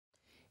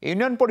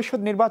Union পরিষদ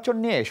নির্বাচন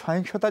নিয়ে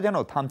সহিংসতা যেন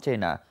থামছেই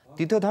না।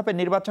 তৃতীয় ধাপের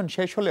নির্বাচন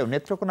শেষ হলেও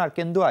নেত্রকোনার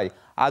কেন্দুয়ায়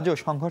আজও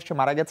সংঘর্ষে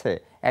মারা গেছে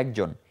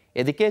একজন।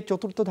 এদিকে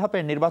চতুর্থ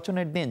ধাপের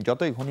নির্বাচনের দিন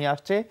যতই ঘনিয়ে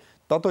আসছে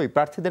ততই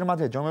প্রার্থীদের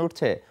মাঝে জমে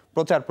উঠছে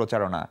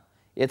প্রচারণা।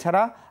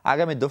 এছাড়া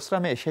আগামী 2রা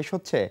মে শেষ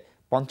হচ্ছে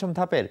পঞ্চম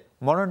ধাপের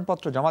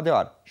মনোনয়নপত্র জমা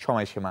দেওয়ার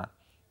সময়সীমা।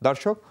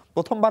 দর্শক,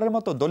 প্রথমবারের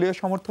মতো দলীয়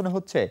সমর্থনে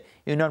হচ্ছে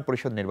ইউনিয়ন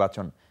পরিষদ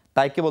নির্বাচন।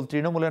 তাই কেবল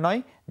তৃণমূলে নয়,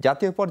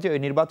 জাতীয় পর্যায়ে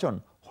এই নির্বাচন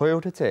হয়ে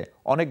উঠেছে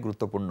অনেক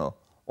গুরুত্বপূর্ণ।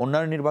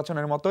 অন্যান্য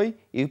নির্বাচনের মতোই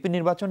ইউপি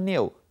নির্বাচন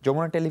নিয়েও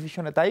যমুনা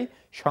টেলিভিশনে তাই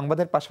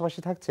সংবাদের পাশাপাশি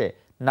থাকছে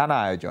নানা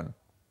আয়োজন।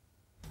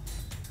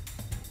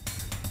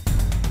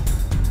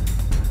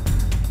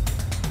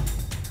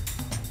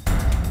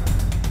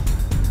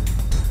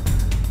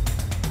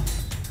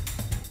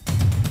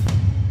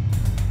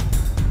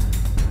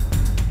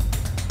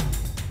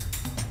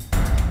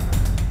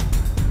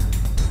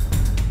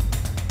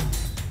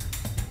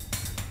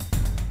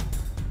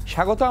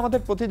 স্বাগত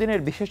আমাদের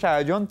প্রতিদিনের বিশেষ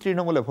আয়োজন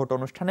তৃণমূলে ভোট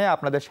অনুষ্ঠানে।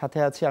 আপনাদের সাথে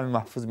আছি আমি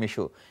মাহফুজ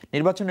মিশু।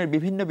 নির্বাচনের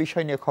বিভিন্ন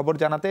বিষয় নিয়ে খবর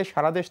জানাতে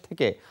সারা দেশ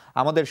থেকে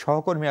আমাদের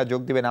সহকর্মীরা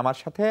যোগ দিবেন আমার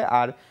সাথে।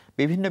 আর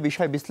বিভিন্ন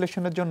বিষয়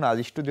বিশ্লেষণের জন্য আজ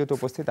স্টুডিওতে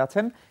উপস্থিত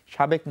আছেন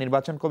সাবেক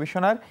নির্বাচন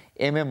commissioner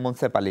M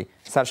Munsef Ali.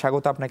 Sir,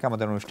 স্বাগত আপনাকে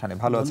আমাদের অনুষ্ঠানে।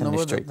 ভালো আছেন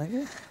নিশ্চয়ই?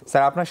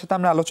 স্যার, আপনার সাথে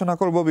আমরা আলোচনা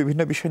করব,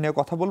 বিভিন্ন বিষয় নিয়ে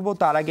কথা বলবো।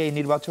 তার আগে এই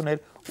নির্বাচনের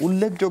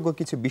উল্লেখযোগ্য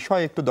কিছু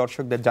বিষয় একটু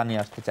দর্শকদের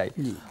জানিয়ে আসতে চাই।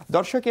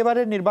 দর্শক,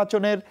 এবারের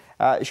নির্বাচনের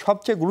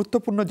সবচেয়ে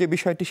গুরুত্বপূর্ণ যে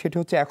বিষয়টি সেটি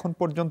হচ্ছে এখন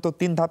পর্যন্ত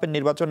 3 ধাপের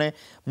নির্বাচনে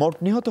মোট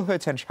নিহত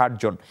হয়েছেন 60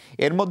 জন।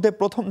 এর মধ্যে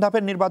প্রথম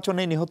ধাপের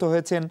নির্বাচনে নিহত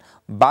হয়েছেন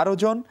 12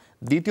 জন,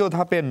 দ্বিতীয়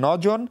ধাপে 9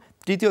 জন,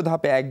 তৃতীয়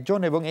ধাপে 1 জন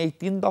এবং এই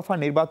 3 দফা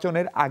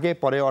নির্বাচনের আগে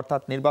পরে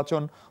অর্থাৎ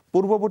নির্বাচন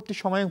পূর্ববর্তী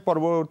সময়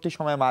পরবর্তী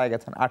সময়ে মারা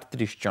গেছেন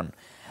 38 জন।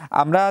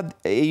 আমরা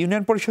এই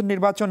ইউনিয়ন পরিষদ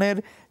নির্বাচনের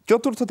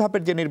চতুর্থ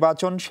ধাপের যে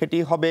নির্বাচন সেটি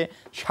হবে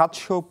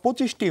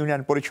 725টি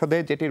ইউনিয়ন পরিষদে,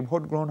 যেটির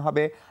ভোট গ্রহণ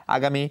হবে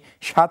আগামী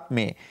 7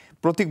 মে।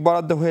 প্রতীক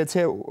বরাদ্দ হয়েছে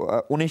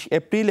 19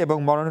 এপ্রিল এবং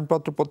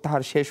মনোনয়নপত্র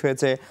প্রত্যাহার শেষ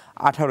হয়েছে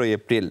 18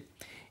 এপ্রিল।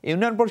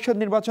 ইউনিয়ন পরিষদ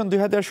নির্বাচন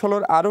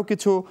 2016-র আরও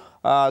কিছু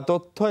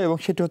তথ্য, এবং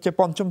সেটি হচ্ছে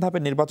পঞ্চম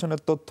ধাপের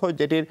নির্বাচনের তথ্য,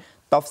 যেটির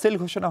তফসিল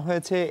ঘোষণা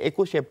হয়েছে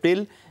 21 এপ্রিল।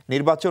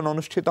 নির্বাচন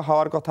অনুষ্ঠিত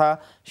হওয়ার কথা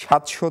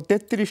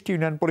 733টি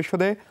ইউনিয়ন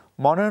পরিষদে।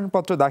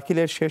 মনোনয়নপত্র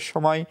দাখিলের শেষ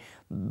সময়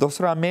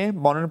 2রা মে,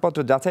 মনোনয়নপত্র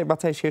যাচাই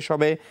বাছাই শেষ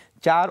হবে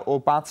 4 ও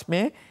 5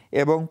 মে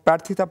এবং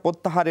প্রার্থিতা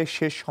প্রত্যাহারের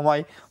শেষ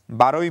সময়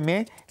 12ই মে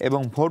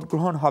এবং ভোট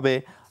গ্রহণ হবে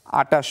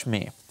 28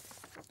 মে।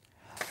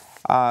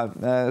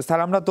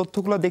 স্যার, আমরা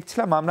তথ্যগুলো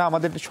দেখছিলাম। আমরা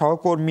আমাদের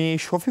সহকর্মী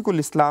শফিকুল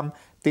ইসলাম,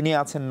 তিনি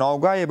আছেন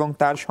নওগাঁ এবং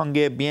তার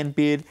সঙ্গে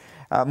বিএনপির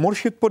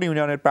মুর্শিদপুর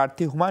ইউনিয়নের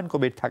প্রার্থী হুমায়ুন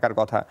কবির থাকার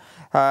কথা।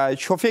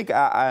 শফিক,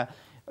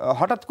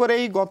 হঠাৎ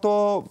করেই গত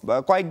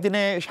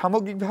কয়েকদিনে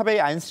সামগ্রিকভাবে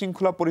আইন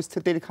শৃঙ্খলা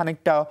পরিস্থিতির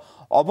খানিকটা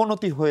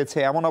অবনতি হয়েছে।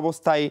 এমন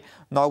অবস্থায়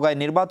নওগাঁয়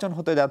নির্বাচন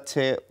হতে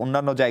যাচ্ছে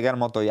অন্যান্য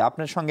জায়গার মতোই।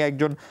 আপনার সঙ্গে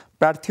একজন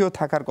প্রার্থীও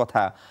থাকার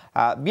কথা।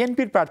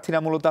 বিএনপির প্রার্থীরা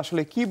মূলত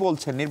আসলে কি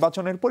বলছেন,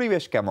 নির্বাচনের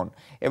পরিবেশ কেমন,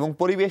 এবং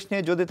পরিবেশ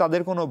নিয়ে যদি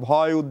তাদের কোনো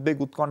ভয়, উদ্বেগ,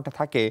 উৎকণ্ঠা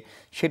থাকে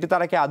সেটি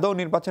তারা কি আদৌ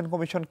নির্বাচন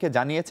কমিশনকে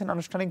জানিয়েছেন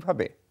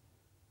আনুষ্ঠানিকভাবে?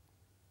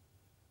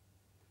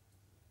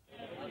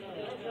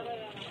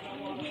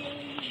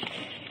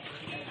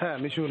 হ্যাঁ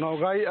মিশু,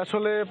 নওগাঁয়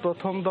আসলে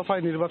প্রথম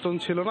দফায় নির্বাচন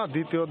ছিল না,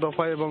 দ্বিতীয়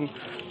দফায় এবং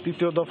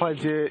তৃতীয় দফায়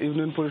যে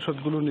ইউনিয়ন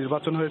পরিষদগুলো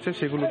নির্বাচন হয়েছে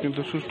সেগুলো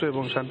কিন্তু সুষ্ঠু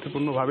এবং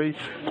শান্তিপূর্ণভাবেই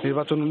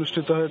নির্বাচন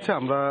অনুষ্ঠিত হয়েছে।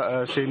 আমরা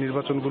সেই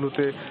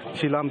নির্বাচনগুলোতে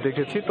ছিলাম,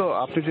 দেখেছি। তো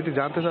আপনি যেটি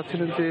জানতে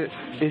চাচ্ছিলেন যে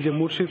এই যে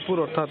মুর্শিদপুর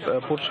অর্থাৎ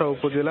পোরশা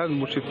উপজেলার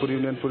মুর্শিদপুর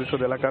ইউনিয়ন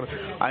পরিষদ এলাকার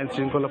আইন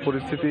শৃঙ্খলা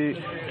পরিস্থিতি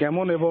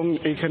কেমন এবং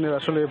এইখানে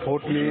আসলে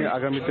ভোট নিয়ে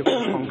আগামীতে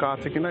কোনো শঙ্কা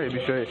আছে কিনা এই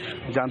বিষয়ে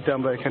জানতে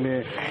আমরা এখানে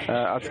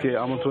আজকে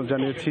আমন্ত্রণ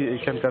জানিয়েছি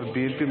এইখানকার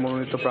বিএনপি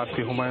মনোনীত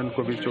প্রার্থী হুমায়ুন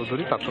কবির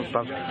চৌধুরী।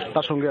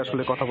 তার সঙ্গে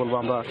আসলে কথা বলবো,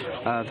 আমরা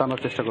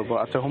জানার চেষ্টা করবো।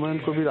 আচ্ছা হুমায়ুন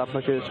কবির,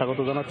 আপনাকে স্বাগত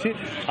জানাচ্ছি।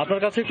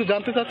 আপনার কাছে একটু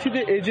জানতে চাচ্ছি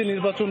যে এই যে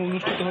নির্বাচন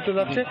অনুষ্ঠিত হতে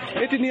যাচ্ছে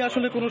এটি নিয়ে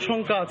আসলে কোনো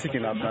শঙ্কা আছে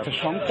কিনা আপনার?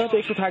 শঙ্কা তো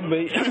একটু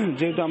থাকবেই,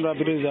 যেহেতু আমরা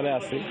বিরোধী দলে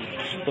আছি।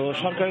 তো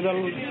সরকারি দল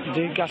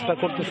যে কাজটা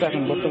করতেছে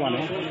এখন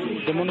বর্তমানে,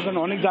 তো মনে করেন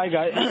অনেক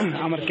জায়গায়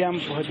আমার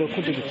ক্যাম্প হয়তো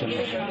ক্ষতি দিচ্ছেন।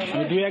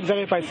 আমি 2-1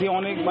 জায়গায় পাইছি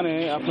অনেক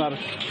আপনার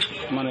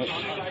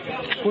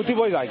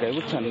প্রতিবয় জায়গায়,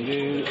 বুঝছেন, যে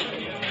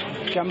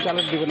ক্যাম্প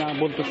চালাতে দেবে না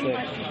বলতেছে।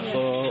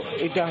 তো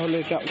এটা হলে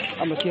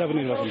আমরা কীভাবে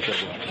নির্বাচন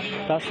করবো?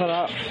 তাছাড়া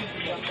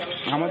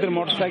আমাদের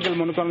মোটরসাইকেল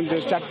মনে করেন যে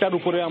 4টার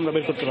উপরে আমরা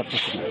বের করতে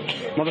পারতেছি না।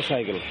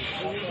 মোটরসাইকেল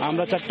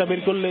আমরা 4টা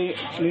বের করলেই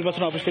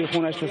নির্বাচন অফিস থেকে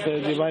ফোন আসতেছে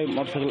যে ভাই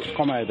মোটরসাইকেল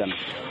কমায় দেন,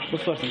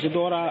 বুঝতে পারছেন, কিন্তু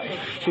ওরা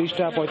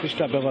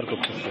 30টা-35টা ব্যবহার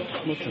করতেছে,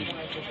 বুঝছেন।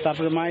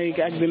 তারপরে মাইক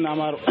একদিন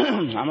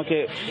আমাকে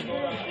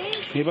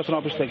নির্বাচন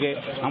অফিস থেকে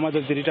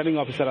আমাদের যে রিটার্নিং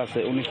অফিসার আছে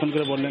উনি ফোন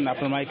করে বললেন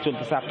আপনার মাইক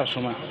চলতেছে 8টার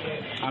সময়।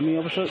 আমি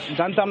অবশ্য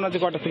জানতাম না যে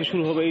কয়টা থেকে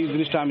শুরু হবে, এই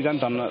জিনিসটা আমি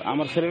জানতাম না।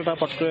 আমার ছেলেটা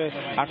পট করে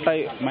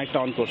 8টায় মাইকটা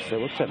অন করছে,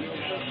 বুঝছেন।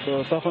 তো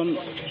তখন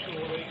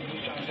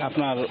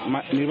আপনার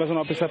নির্বাচন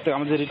অফিসার থেকে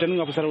আমাদের রিটার্নিং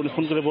অফিসার উনি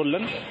ফোন করে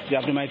বললেন যে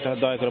আপনি মাইকটা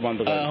দয়া করে বন্ধ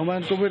করেন।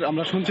 হুমায়ুন কবির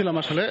আমরা শুনছিলাম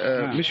আসলে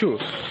মিশু,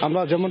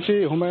 আমরা যেমনটি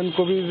হুমায়ুন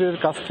কবিরের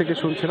কাছ থেকে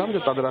শুনছিলাম যে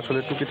তাদের আসলে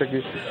টুকিটাকি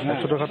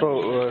ছোটখাটো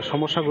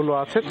সমস্যাগুলো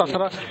আছে।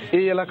 তাছাড়া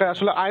এই এলাকায়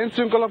আসলে আইন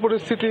শৃঙ্খলা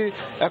পরিস্থিতি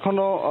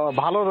এখনো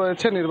ভালো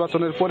রয়েছে,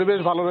 নির্বাচনের পরিবেশ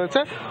ভালো রয়েছে।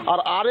 আর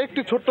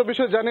আরেকটি ছোট্ট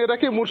বিষয় জানিয়ে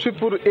রাখি,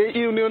 মুর্শিদপুর এই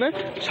ইউনিয়নে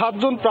 7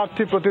 জন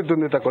প্রার্থী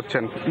প্রতিদ্বন্দ্বিতা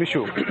করছেন।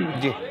 মিশু।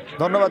 জি,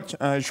 ধন্যবাদ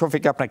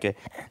শফিক আপনাকে।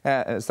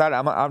 স্যার,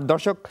 আমার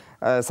দর্শক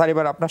স্যার,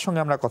 এবার আপনার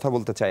সঙ্গে আমরা কথা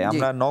বলতে চাই।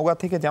 আমরা নওগাঁ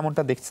থেকে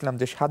যেমনটা দেখছিলাম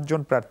যে 7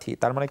 জন প্রার্থী,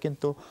 তার মানে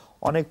কিন্তু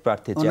অনেক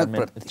প্রার্থী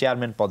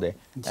চেয়ারম্যান পদে,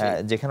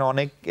 যেখানে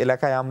অনেক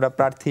এলাকায় আমরা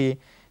প্রার্থী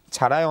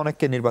ছাড়াই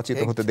অনেককে নির্বাচিত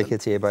হতে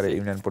দেখেছি এবারে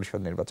ইউনিয়ন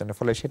পরিষদ নির্বাচনের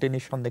ফলে, সেটি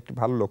নিঃসন্দেহে একটি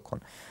ভালো লক্ষণ।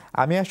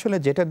 আমি আসলে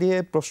যেটা দিয়ে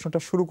প্রশ্নটা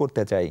শুরু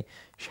করতে চাই,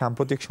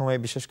 সাম্প্রতিক সময়ে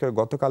বিশেষ করে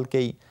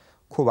গতকালকেই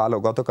খুব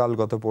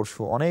গত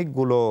পরশু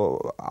অনেকগুলো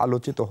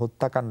আলোচিত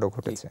হত্যাকাণ্ড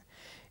ঘটেছে,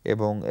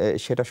 এবং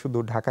সেটা শুধু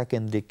ঢাকা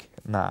কেন্দ্রিক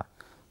না,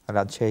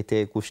 রাজশাহীতে,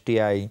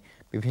 কুষ্টিয়ায়,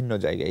 বিভিন্ন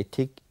জায়গায়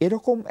ঠিক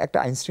এরকম একটা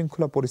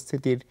আইনশৃঙ্খলা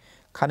পরিস্থিতির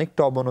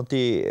খানিকটা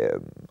অবনতি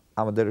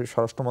আমাদের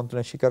স্বরাষ্ট্র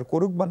মন্ত্রণালয় স্বীকার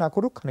করুক বা না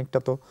করুক, খানিকটা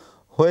তো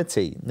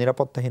হয়েছেই,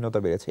 নিরাপত্তাহীনতা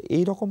বেড়েছে।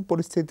 এইরকম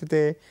পরিস্থিতিতে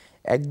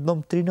একদম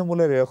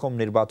তৃণমূলের এরকম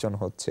নির্বাচন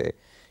হচ্ছে,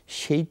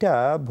 সেইটা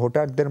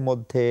ভোটারদের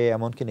মধ্যে,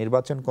 এমনকি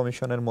নির্বাচন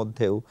কমিশনের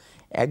মধ্যেও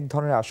এক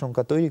ধরনের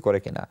আশঙ্কা তৈরি করে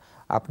কিনা?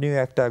 আপনিও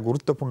একটা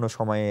গুরুত্বপূর্ণ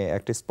সময়ে,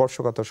 একটা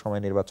স্পর্শকাতর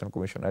সময়ে নির্বাচন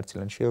কমিশনার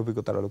ছিলেন, সেই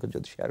অভিজ্ঞতার আলোকে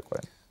যদি শেয়ার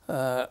করেন।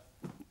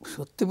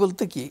 সত্যি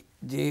বলতে কি,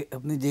 যে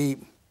আপনি যেই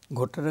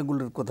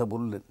ঘটনাগুলোর কথা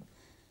বললেন,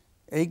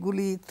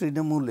 এইগুলি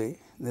তৃণমূলে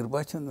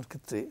নির্বাচনের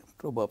ক্ষেত্রে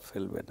প্রভাব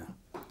ফেলবে না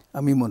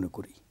আমি মনে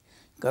করি।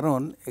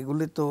 কারণ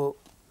এগুলি তো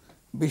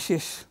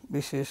বিশেষ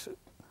বিশেষ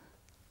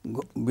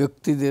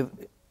ব্যক্তিদের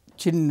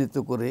চিহ্নিত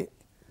করে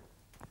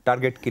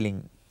টার্গেট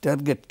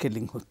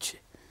কিলিং হচ্ছে,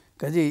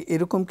 কাজে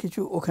এরকম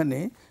কিছু ওখানে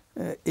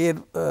এর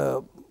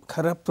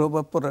খারাপ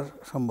প্রভাব পড়ার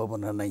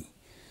সম্ভাবনা নাই।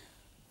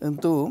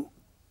 কিন্তু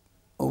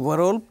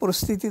ওভারঅল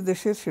পরিস্থিতি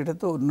দেশের, সেটা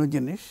তো অন্য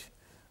জিনিস।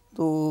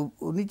 তো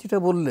উনি যেটা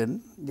বললেন,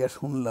 যা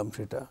শুনলাম,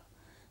 সেটা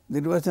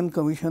নির্বাচন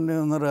কমিশনে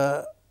ওনারা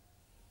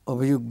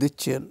অভিযোগ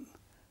দিচ্ছেন,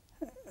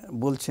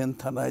 বলছেন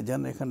থানায়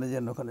যান, এখানে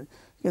যান, ওখানে,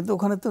 কিন্তু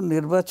ওখানে তো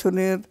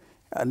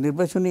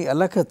নির্বাচনী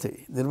এলাকাতে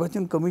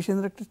নির্বাচন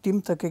কমিশনের একটা টিম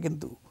থাকে,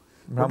 কিন্তু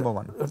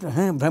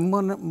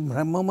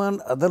ভ্রাম্যমান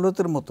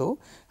আদালতের মতো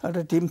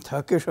একটা টিম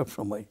থাকে সব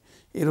সময়।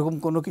 এরকম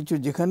কোনো কিছু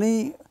যেখানেই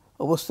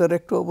অবস্থার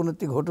একটু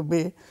অবনতি ঘটবে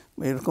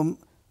এরকম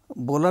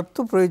বলার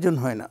তো প্রয়োজন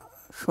হয় না,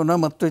 শোনা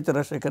মাত্রই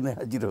তারা সেখানে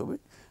হাজির হবে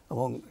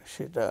এবং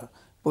সেটা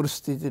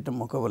পরিস্থিতিটা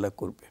মোকাবেলা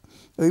করবে।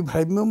 ওই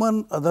ভ্রাম্যমান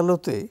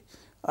আদালতে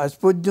আজ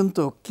পর্যন্ত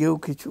কেউ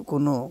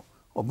কোনো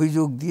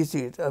অভিযোগ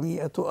দিয়েছে, আমি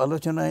এত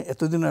আলোচনায়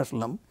এতদিন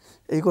আসলাম,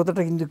 এই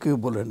কথাটা কিন্তু কেউ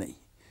বলে নাই।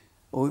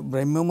 ওই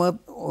ভ্রাম্যমান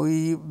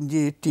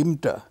যে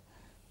টিমটা,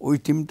 ওই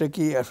টিমটা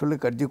কি আসলে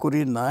কার্যকরী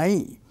নাই,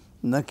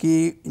 নাকি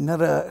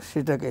ইনারা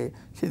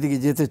সেদিকে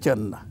যেতে চান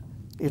না,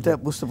 এটা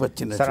বুঝতে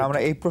পারছি না। স্যার, আমরা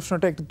এই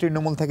প্রশ্নটা একটু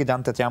তৃণমূল থেকে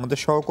জানতে চাই। আমাদের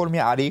সহকর্মী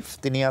আরিফ,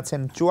 তিনি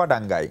আছেন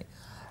চুয়াডাঙ্গায়।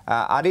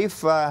 আরিফ,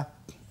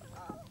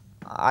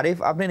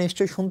 আপনি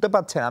নিশ্চয়ই শুনতে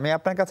পাচ্ছেন। আমি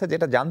আপনার কাছে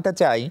যেটা জানতে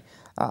চাই,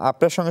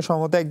 আপনার সঙ্গে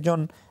সম্ভবত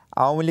একজন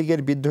আওয়ামী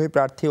লীগের বিদ্রোহী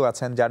প্রার্থীও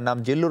আছেন যার নাম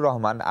জিল্লুর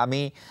রহমান।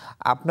 আমি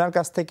আপনার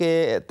কাছ থেকে,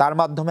 তার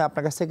মাধ্যমে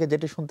আপনার কাছ থেকে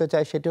যেটি শুনতে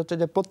চাই সেটি হচ্ছে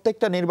যে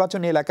প্রত্যেকটা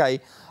নির্বাচনী এলাকায়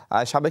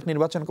সাবেক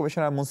নির্বাচন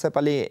কমিশনার মুনসেফ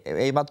আলী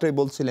এইমাত্রই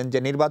বলছিলেন যে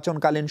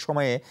নির্বাচনকালীন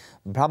সময়ে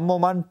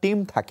ভ্রাম্যমান টিম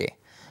থাকে,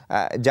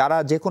 যারা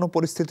যে কোনো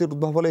পরিস্থিতির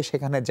উদ্ভব হলে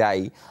সেখানে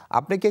যায়।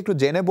 আপনি কি একটু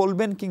জেনে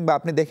বলবেন, কিংবা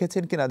আপনি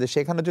দেখেছেন কিনা যে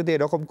সেখানে যদি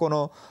এরকম কোনো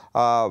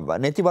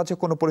নেতিবাচক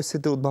কোনো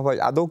পরিস্থিতির উদ্ভব হয়,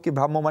 আদৌ কি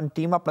ভ্রাম্যমান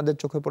টিম আপনাদের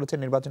চোখে পড়েছে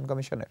নির্বাচন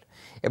কমিশনের,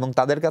 এবং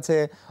তাদের কাছে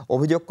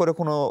অভিযোগ করে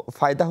কোনো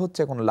ফায়দা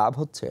হচ্ছে, কোনো লাভ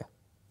হচ্ছে?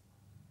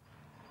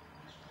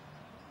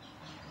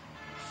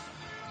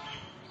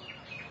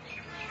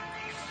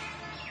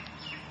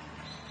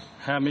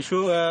 হ্যাঁ মিশু,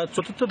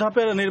 চতুর্থ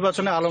ধাপের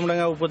নির্বাচনে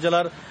আলমডাঙ্গা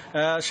উপজেলার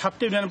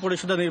 7টি ইউনিয়ন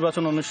পরিষদের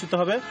নির্বাচন অনুষ্ঠিত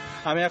হবে।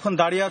 আমি এখন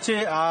দাঁড়িয়ে আছি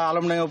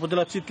আলমডাঙ্গা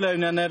উপজেলার চিতলা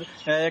ইউনিয়নের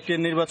একটি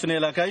নির্বাচনী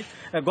এলাকায়।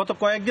 গত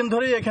কয়েকদিন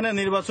ধরেই এখানে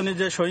নির্বাচনী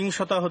যে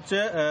সহিংসতা হচ্ছে,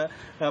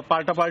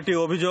 পাল্টাপাল্টি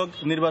অভিযোগ,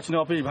 নির্বাচনী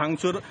অফিস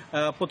ভাঙচুর,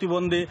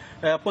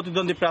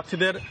 প্রতিদ্বন্দ্বী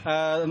প্রার্থীদের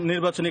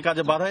নির্বাচনী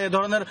কাজে বাধা, এ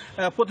ধরনের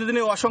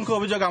প্রতিদিনই অসংখ্য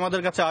অভিযোগ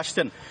আমাদের কাছে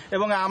আসছেন।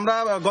 এবং আমরা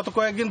গত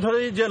কয়েকদিন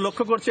ধরেই যে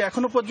লক্ষ্য করছি,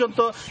 এখনো পর্যন্ত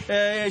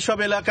এইসব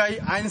এলাকায়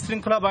আইন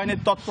শৃঙ্খলা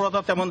বাহিনীর তৎপরতা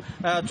তেমন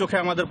চোখে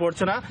আমাদের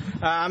পড়ছে না।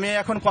 আমি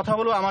এখন কথা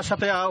বলবো, আমার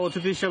সাথে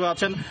অতিথি হিসেবে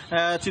আছেন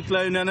চিতলা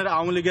ইউনিয়নের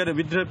আওয়ামী লীগের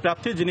বিদ্রোহী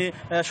প্রার্থী, যিনি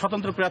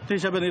স্বতন্ত্র প্রার্থী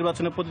হিসেবে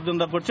নির্বাচনে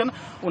প্রতিদ্বন্দ্বিতা করছেন।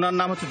 ওনার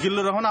নাম হচ্ছে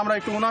জিল্লুর রহমান। আমরা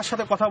একটু ওনার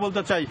সাথে কথা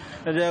বলতে চাই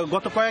যে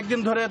গত কয়েকদিন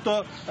ধরে তো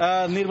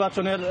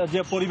নির্বাচনের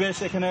যে পরিবেশ,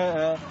 এখানে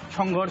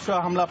সংঘর্ষ,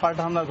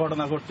 পাল্টা হামলার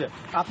ঘটনা ঘটছে,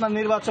 আপনার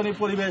নির্বাচনী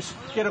পরিবেশ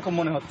কিরকম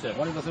মনে হচ্ছে?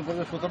 নির্বাচনী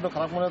পরিবেশ প্রচন্ড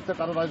খারাপ মনে হচ্ছে,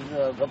 কারণ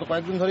গত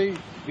কয়েকদিন ধরেই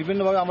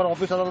বিভিন্নভাবে আমার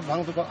অফিস আদালত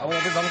ভাঙচুর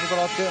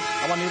করা হচ্ছে।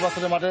 আমার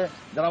নির্বাচনের মাঠে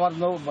যারা আমার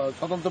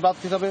স্বতন্ত্র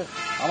প্রার্থী হিসাবে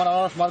আমার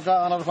আনারস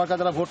মার্কা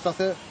যারা ভোট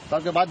আছে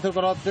তাকে বাধ্য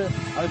করা হচ্ছে।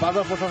 আমি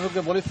বারবার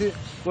প্রশাসনকে বলেছি,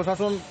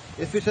 প্রশাসন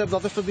এসপি সাহেব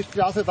যথেষ্ট দৃষ্টি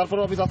আছে,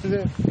 তারপরেও আমি চাচ্ছি যে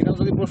এখানে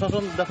যদি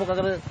প্রশাসন ব্যাপক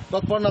আকারে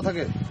তৎপর না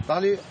থাকে,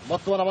 তাহলে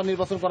বর্তমান আমার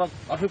নির্বাচন করা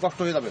আসলে কষ্ট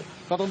হয়ে যাবে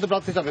স্বতন্ত্র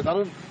প্রার্থী হিসাবে।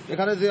 কারণ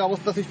এখানে যে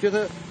অবস্থা সৃষ্টি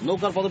হয়েছে,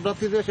 নৌকার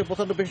পদপ্রার্থী যে সে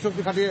প্রচন্ড বেশি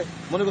শক্তি খাটিয়ে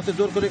মনে করছে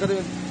জোর করে এখানে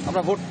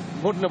আমরা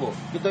ভোট নেব,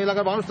 কিন্তু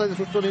এলাকার মানুষ তাই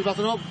সুষ্ঠু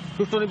নির্বাচন হোক,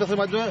 সুষ্ঠু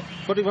নির্বাচনের মাধ্যমে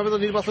সঠিকভাবে তো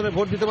নির্বাচনে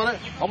ভোট দিতে পারে।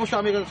 অবশ্যই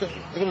আমি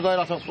এখানে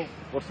জয়ের আশা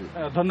করছি।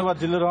 ধন্যবাদ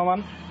জিল্লুর রহমান।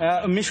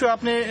 মিশু,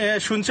 আপনি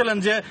শুনছিলেন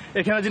যে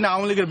এখানে যিনি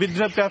আওয়ামী লীগের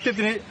বিদ্রোহী প্রার্থী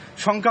তিনি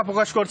সংখ্যা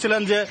প্রকাশ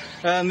করছিলেন যে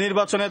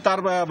নির্বাচনে তার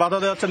বাধা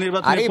দেওয়া হচ্ছে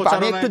নির্বাচনী প্রচারণায়।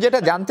 আমি একটু যেটা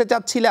জানতে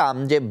চাচ্ছিলাম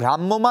যে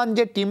ভ্রাম্যমাণ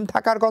যে টিম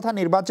থাকার কথা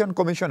নির্বাচন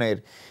কমিশনের,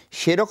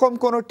 সেরকম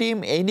কোন টিম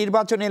এই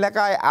নির্বাচন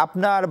এলাকায়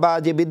আপনার বা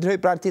যে বিদ্রোহী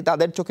প্রার্থী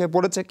তাদের চোখে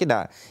পড়েছে কিনা,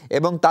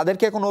 এবং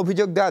তাদেরকে কোনো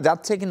অভিযোগ দেওয়া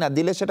যাচ্ছে কিনা,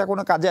 দিলে সেটা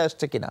কোনো কাজে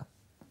আসছে কিনা?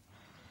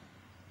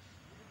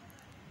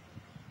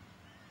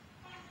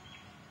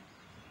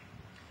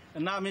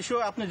 না মিশু,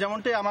 আপনি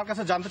যেমনটাই আমার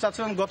কাছে জানতে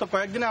চাচ্ছিলেন, গত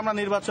কয়েকদিনে আমরা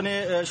নির্বাচনী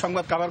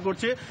সংবাদ কভার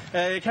করছি,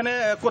 এখানে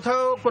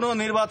কোথাও কোনো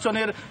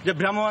নির্বাচনের যে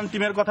ভ্রাম্যমাণ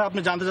টিমের কথা আপনি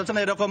জানতে চাচ্ছেন,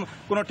 এরকম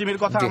কোন টিমের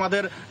কথা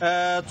আমাদের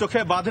চোখে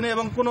বাঁধেনি।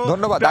 এবং কোনো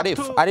ধন্যবাদ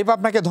আরিফ,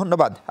 আপনাকে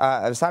ধন্যবাদ।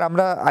 স্যার,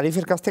 আমরা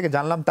আরিফের কাছ থেকে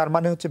জানলাম তার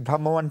মানে হচ্ছে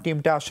ভ্রাম্যমাণ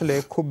টিমটা আসলে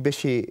খুব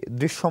বেশি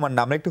দৃশ্যমান না।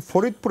 আমরা একটু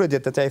ফরিদপুরে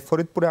যেতে চাই।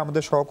 ফরিদপুরে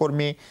আমাদের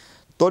সহকর্মী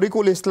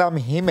তরিকুল ইসলাম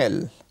হিমেল,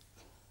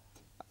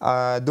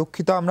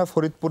 দুঃখিত আমরা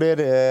ফরিদপুরের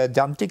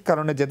যান্ত্রিক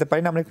কারণে যেতে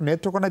পারি না, আমরা একটু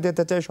নেত্রকোনায়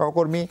যেতে চাই।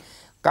 সহকর্মী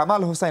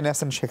কামাল হোসেন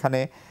আছেন সেখানে।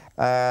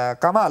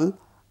 কামাল,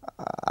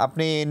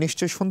 আপনি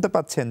নিশ্চয়ই শুনতে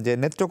পাচ্ছেন যে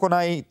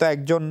নেত্রকোনায় তো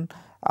একজন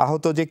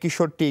আহত যে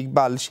কিশোরটি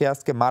ইকবাল, সে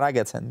আজকে মারা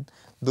গেছেন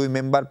 2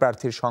 মেম্বার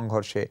প্রার্থীর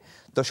সংঘর্ষে।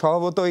 তো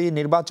স্বভাবতই এই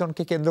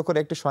নির্বাচনকে কেন্দ্র করে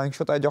একটি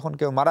সহিংসতায় যখন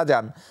কেউ মারা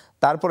যান,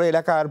 তারপরে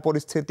এলাকার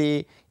পরিস্থিতি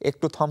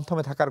একটু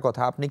থমথমে থাকার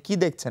কথা। আপনি কি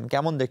দেখছেন,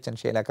 কেমন দেখছেন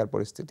সেই এলাকার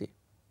পরিস্থিতি?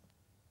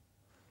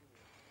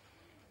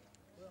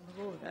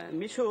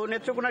 মিশু,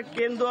 নেত্রকোনার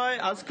কেন্দ্রয়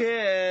আজকে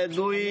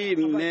 2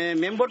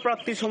 মেম্বার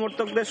প্রার্থী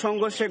সমর্থকদের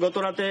সংঘর্ষে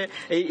গতরাতে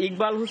এই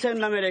ইকবাল হোসেন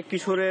নামের এক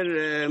কিশোরের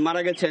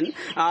মারা গেছেন।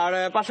 আর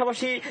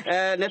পাশাপাশি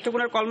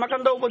নেত্রকোনার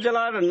কলমাকান্দা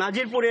উপজেলার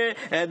নাজিরপুরে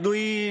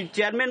 2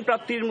 চেয়ারম্যান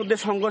প্রার্থীর মধ্যে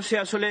সংঘর্ষে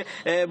আসলে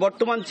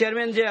বর্তমান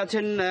চেয়ারম্যান যে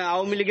আছেন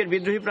আওয়ামী লীগের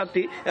বিদ্রোহী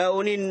প্রার্থী,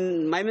 উনি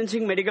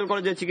ময়মনসিংহ মেডিকেল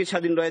কলেজে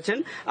চিকিৎসাধীন রয়েছেন।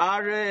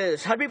 আর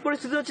সার্বিক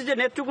পরিস্থিতি হচ্ছে যে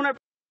নেত্রকোনার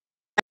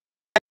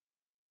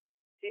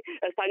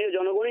স্থানীয়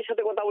জনগণের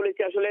সাথে কথা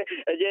বলেছি, আসলে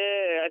যে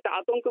একটা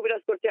আতঙ্ক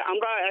বিরাজ করছে।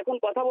 আমরা এখন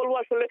কথা বলবো,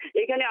 আসলে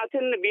এখানে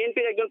আছেন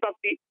বিএনপির একজন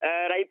প্রার্থী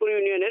রায়পুর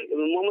ইউনিয়নের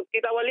মোহাম্মদ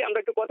কিতাব আলী।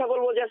 আমরা একটু কথা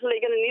বলবো যে আসলে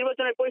এখানে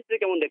নির্বাচনের পরিস্থিতি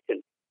কেমন দেখছেন।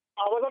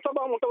 আপাতত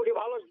মোটামুটি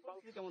ভালো,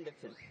 কেমন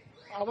দেখছেন?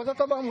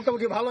 আপাতত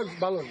মোটামুটি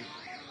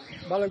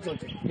ভালোই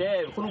চলছে। যে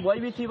কোনো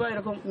ভয়ভীতি বা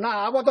এরকম না,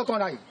 আপাতত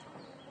নাই।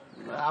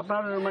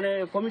 আপনার মানে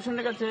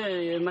কমিশনের কাছে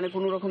মানে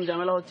কোনো রকম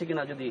ঝামেলা হচ্ছে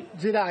কিনা যদি?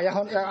 জি না,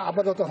 এখন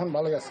আপাতত এখন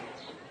ভালোই আছে।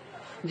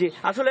 জি,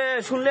 আসলে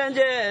শুনলেন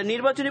যে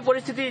নির্বাচনী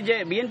পরিস্থিতি, যে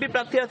বিএনপি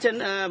প্রার্থী আছেন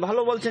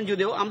ভালো বলছেন,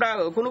 যদিও আমরা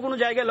কোনো কোনো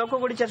জায়গায় লক্ষ্য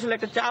করেছি আসলে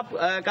একটা চাপ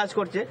কাজ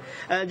করছে,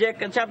 যে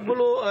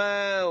চাপগুলো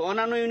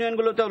অন্যান্য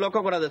ইউনিয়নগুলোতেও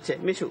লক্ষ্য করা যাচ্ছে।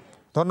 মিশু,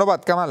 ধন্যবাদ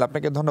কামাল,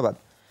 আপনাকে ধন্যবাদ।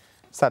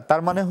 স্যার,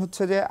 তার মানে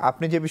হচ্ছে যে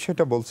আপনি যে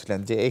বিষয়টা বলছিলেন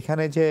যে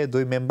এখানে যে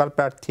 2 মেম্বার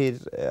প্রার্থীর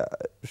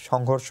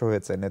সংঘর্ষ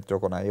হয়েছে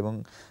নেত্রকোনায় এবং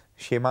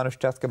সে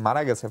মানুষটা আজকে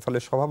মারা গেছে, ফলে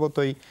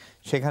স্বভাবতই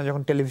সেখানে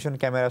যখন টেলিভিশন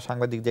ক্যামেরা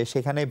সাংবাদিক যায়,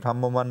 সেখানেই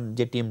ভ্রাম্যমাণ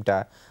যে টিমটা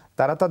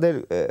তারা তাদের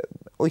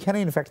ওইখানে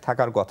ইনফ্যাক্ট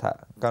থাকার কথা,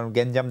 কারণ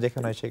গ্যাঞ্জাম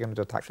যেখানে হয় সেখানে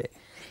তো থাকে।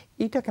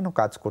 এটা কেন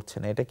কাজ করছে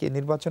না? এটা কি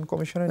নির্বাচন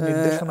কমিশনের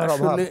নির্দেশনার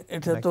অভাব?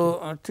 এটা তো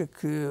ঠিক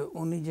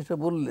উনি যেটা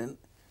বললেন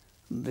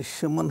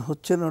দৃশ্যমান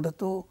হচ্ছে না, ওটা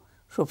তো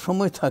সব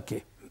সময় থাকে,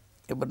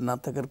 এবার না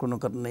থাকার কোনো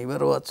কারণ নেই,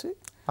 এবারও আছে,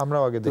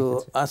 আমরাও আগে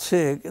দেখেছি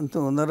আছে। কিন্তু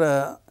ওনারা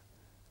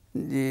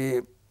যে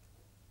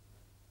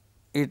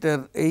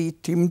এটার এই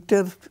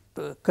টিমটার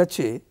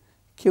কাছে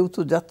কেউ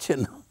তো যাচ্ছে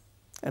না,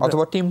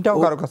 অথবা টিমটাও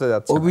কারো কাছে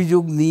যাচ্ছে না,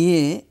 অভিযোগ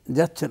নিয়ে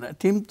যাচ্ছে না।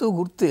 টিম তো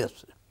ঘুরতে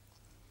আসে,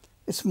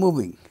 ইটস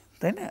মুভিং,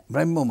 তাই না?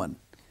 ভ্রাম্যমান,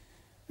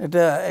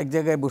 এটা এক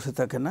জায়গায় বসে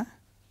থাকে না।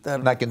 তার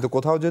না, কিন্তু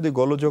কোথাও যদি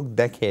গোলযোগ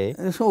দেখে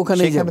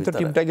ওখানে যাবে, তো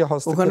টিমটাকে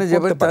ওখানে যাবে,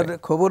 হস্তক্ষেপ করতে তার পারে।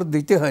 খবর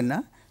দিতে হয় না,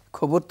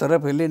 খবর তারা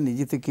পেলে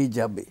নিজে থেকেই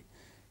যাবে।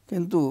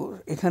 কিন্তু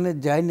এখানে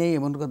যায় নাই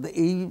এমন কথা,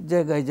 এই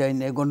জায়গায় যায়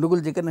না, গন্ডগোল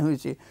যেখানে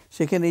হয়েছে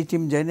সেখানে এই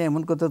টিম যায় না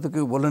এমন কথা তো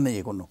কেউ বলে নাই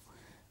এখনো।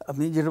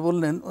 আপনি যেটা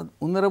বললেন,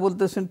 ওনারা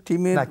বলতেছেন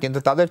টিমের, না, কিন্তু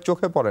তাদের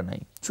চোখে পড়ে নাই।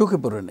 চোখে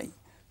পড়ে নাই,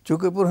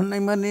 চোখে পড়ে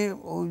নাই মানে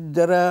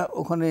যারা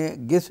ওখানে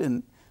গেছেন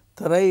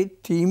তারাই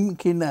টিম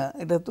কিনা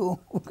এটা তো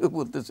ওকে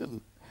বলতেছেন।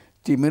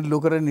 টিমের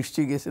লোকেরা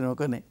নিশ্চয়ই গেছেন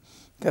ওখানে,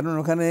 কারণ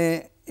ওখানে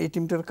এই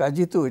টিমটার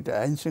কাজই তো এটা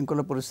আইন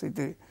শৃঙ্খলা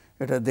পরিস্থিতি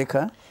এটা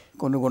দেখা,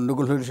 কোনো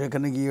গন্ডগোল হলে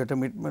সেখানে গিয়ে ওটা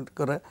মিটমাট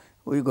করা,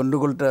 ওই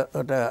গন্ডগোলটা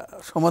ওটা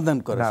সমাধান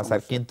করা। না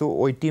স্যার, কিন্তু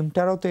ওই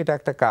টিমটারও তো এটা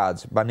একটা কাজ,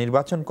 বা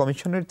নির্বাচন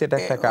কমিশনের তো এটা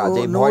একটা কাজ,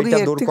 এই ভয়টা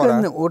দূর করা,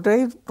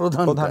 ওটাই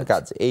প্রধান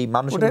কাজ। এই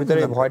মানুষের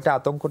ভিতরে ভয়টা,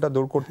 আতঙ্কটা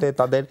দূর করতে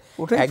তাদের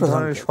এক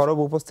ধরনের সরব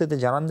উপস্থিতি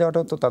জানান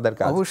দেওয়াটাও তো তাদের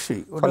কাজ।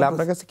 অবশ্যই। ফলে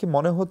আপনার কাছে কি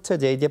মনে হচ্ছে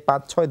যে এই যে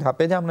 5-6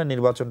 ধাপে যে আমরা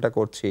নির্বাচনটা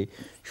করছি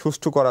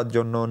সুষ্ঠু করার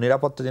জন্য,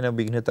 নিরাপত্তা যেন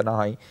বিঘ্নিত না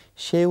হয়,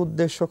 সেই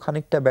উদ্দেশ্য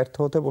খানিকটা ব্যর্থ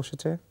হতে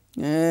বসেছে?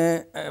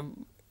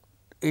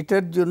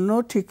 এটার জন্য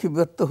ঠিক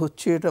ব্যর্থ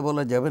হচ্ছে এটা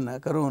বলা যাবে না,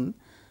 কারণ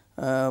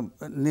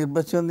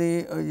নির্বাচনে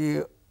ওই যে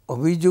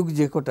অভিযোগ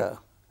যে কটা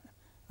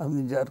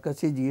আপনি যার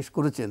কাছে জিজ্ঞেস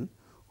করেছেন,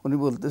 উনি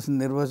বলতেছেন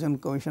নির্বাচন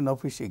কমিশন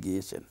অফিসে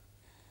গিয়েছেন,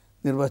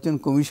 নির্বাচন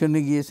কমিশনে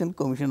গিয়েছেন,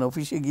 কমিশন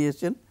অফিসে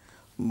গিয়েছেন,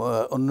 বা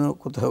অন্য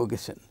কোথাও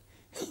গেছেন।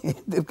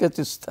 এদের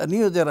কাছে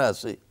স্থানীয় যারা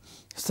আছে,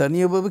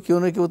 স্থানীয়ভাবে কেউ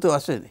না কেউ তো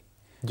আসেনি,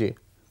 জি,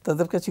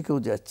 তাদের কাছে কেউ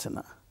যাচ্ছে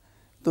না।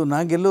 তো না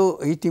গেলেও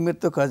এই টিমের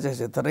তো কাজ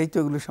আছে, তারাই তো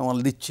এগুলো সামাল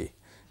দিচ্ছে।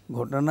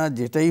 ঘটনা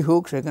যেটাই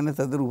হোক সেখানে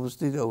তাদের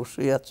উপস্থিতি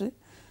অবশ্যই আছে।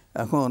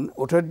 এখন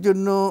ওটার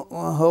জন্য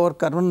হওয়ার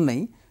কারণ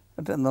নেই,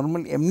 এটা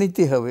নর্মাল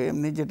এমনিতেই হবে।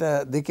 এমনি যেটা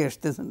দেখে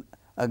আসতেছেন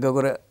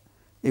আগাগোড়া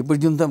এই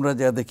পর্যন্ত আমরা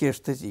যা দেখে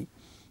আসতেছি,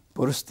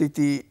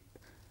 পরিস্থিতি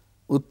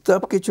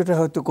উত্তাপ কিছুটা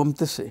হয়তো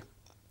কমতেছে,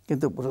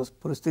 কিন্তু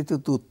পরিস্থিতি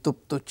তো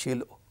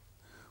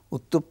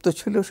উত্তপ্ত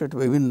ছিল সেটা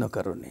বিভিন্ন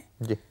কারণে।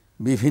 জি,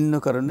 বিভিন্ন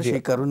কারণে।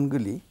 সেই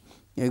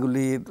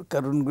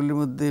কারণগুলির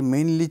মধ্যে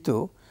মেইনলি তো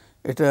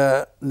এটা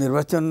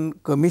নির্বাচন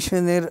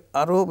কমিশনের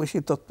আরও বেশি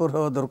তৎপর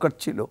হওয়া দরকার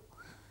ছিল,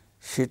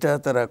 সেটা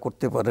তারা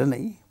করতে পারে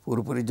নাই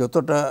পুরোপুরি।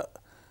 যতটা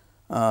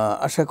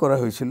আশা করা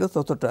হয়েছিল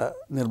ততটা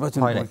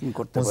নির্বাচন কমিশন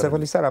করতে পারে। মুস্তাফা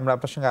আলী স্যার, আমরা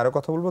আপনার সঙ্গে আরো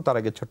কথা বলবো, তার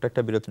আগে ছোট্ট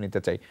একটা বিরতি নিতে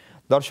চাই।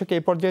 দর্শক,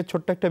 এই পর্যায়ে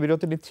ছোট্ট একটা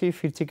বিরতি নিচ্ছি,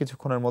 ফিরছি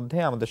কিছুক্ষণের মধ্যে,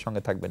 আমাদের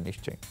সঙ্গে থাকবেন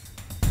নিশ্চয়ই।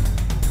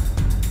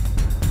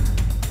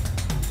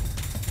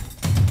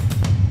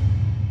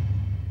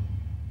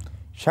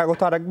 স্বাগত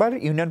আরেকবার।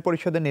 ইউনিয়ন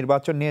পরিষদের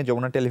নির্বাচন নিয়ে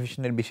যমুনা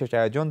টেলিভিশনের বিশেষ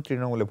আয়োজন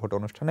তৃণমূলে ভোট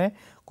অনুষ্ঠানে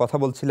কথা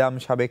বলছিলাম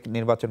সাবেক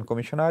নির্বাচন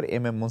কমিশনার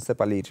এম মুনসেফ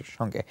আলীর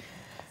সঙ্গে।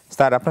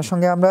 স্যার, আপনার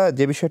সঙ্গে আমরা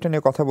যে বিষয়টা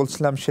নিয়ে কথা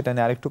বলছিলাম সেটা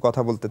নিয়ে আরেকটু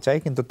কথা বলতে চাই,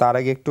 কিন্তু তার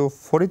আগে একটু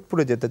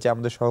ফরিদপুরে যেতে চাই।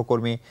 আমাদের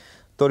সহকর্মী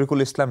তরিকুল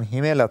ইসলাম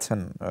হিমেল আছেন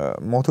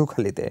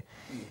মধুখালীতে।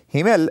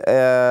 হিমেল,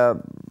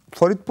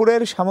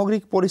 ফরিদপুরের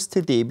সামগ্রিক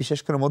পরিস্থিতি, বিশেষ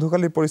করে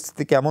মধুখালীর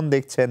পরিস্থিতি কেমন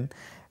দেখছেন?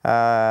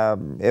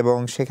 এবং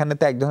সেখানে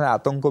তো এক ধরনের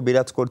আতঙ্ক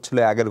বিরাজ করছিল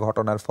আগের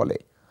ঘটনার ফলে,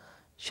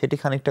 সেটি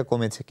খানিকটা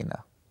কমেছে কিনা?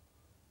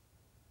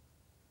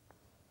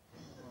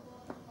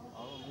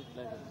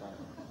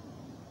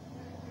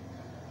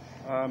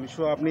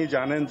 মিশু, আপনি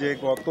জানেন যে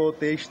গত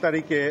 23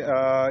 তারিখে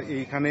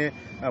এইখানে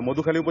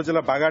মধুখালী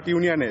উপজেলা বাগাট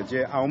ইউনিয়নে যে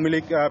আওয়ামী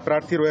লীগ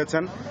প্রার্থী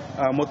রয়েছেন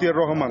মতিয়ার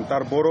রহমান,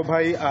 তার বড়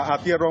ভাই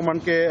আতিয়ার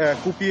রহমানকে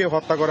কুপিয়ে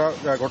হত্যা করা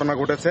ঘটনা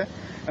ঘটেছে।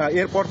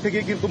 এরপর থেকে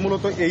কিন্তু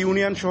মূলত এই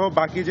ইউনিয়ন সহ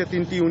বাকি যে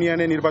 3টি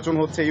ইউনিয়নে নির্বাচন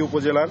হচ্ছে এই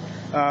উপজেলার,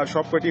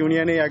 সবকটি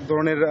ইউনিয়নে এক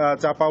ধরনের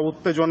চাপা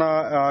উত্তেজনা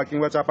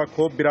কিংবা চাপা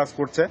ক্ষোভ বিরাজ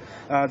করছে,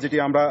 যেটি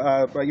আমরা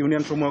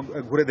ইউনিয়ন সমূহ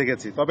ঘুরে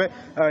দেখেছি। তবে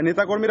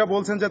নেতাকর্মীরা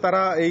বলছেন যে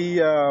তারা এই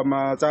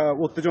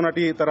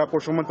উত্তেজনাটি তারা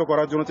প্রশমিত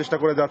করার জন্য চেষ্টা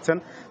করে যাচ্ছেন,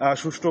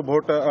 সুষ্ঠু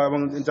ভোট এবং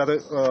যাতে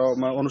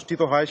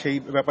অনুষ্ঠিত হয় সেই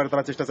ব্যাপারে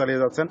তারা চেষ্টা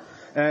চালিয়ে যাচ্ছেন।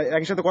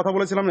 একই সাথে কথা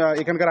বলেছিলাম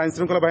এখানকার আইন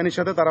শৃঙ্খলা বাহিনীর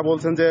সাথে, তারা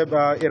বলছেন যে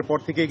এরপর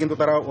থেকেই কিন্তু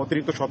তারা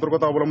অতিরিক্ত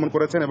সতর্কতা অবলম্বন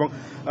করেছেন এবং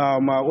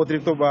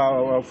অতিরিক্ত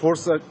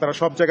ফোর্স তারা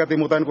সব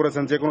জায়গাতেই মোতায়েন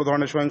করেছেন যে কোনো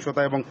ধরনের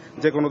সহিংসতা এবং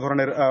যে কোনো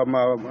ধরনের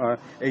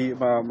এই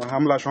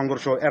হামলা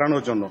সংঘর্ষ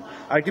এড়ানোর জন্য।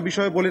 আরেকটি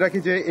বিষয় বলে রাখি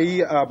যে এই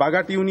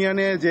বাগাট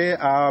ইউনিয়নে যে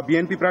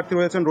বিএনপি প্রার্থী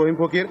রয়েছেন রহিম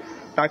ফকির,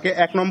 তাকে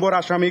 1 নম্বর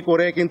আসামি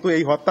করে কিন্তু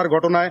এই হত্যার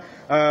ঘটনায়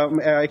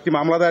একটি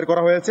মামলা দায়ের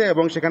করা হয়েছে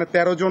এবং সেখানে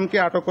 13 জনকে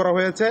আটক করা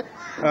হয়েছে,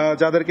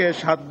 যাদেরকে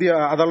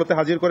আদালতে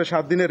হাজির করে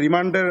 7 দিনের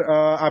রিমান্ডের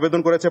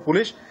আবেদন করেছে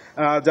পুলিশ,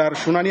 যার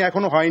শুনানি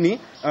এখনো হয়নি।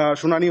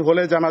 শুনানি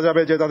হলে জানা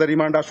যাবে যে তাদের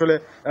রিমান্ড আসলে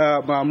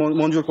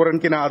মঞ্জুর করেন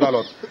কিনা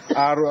আদালত।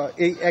 আর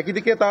এই একই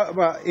দিকে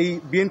এই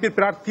বিএনপির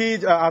প্রার্থী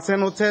আছেন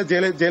হচ্ছে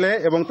জেলে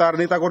এবং তার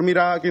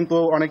নেতাকর্মীরা কিন্তু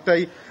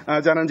অনেকটাই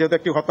জানেন, যেহেতু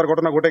একটি হত্যার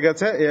ঘটনা ঘটে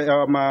গেছে,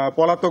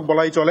 পলাতক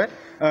বলাই চলে।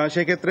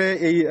 সেক্ষেত্রে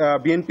এই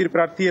বিএনপির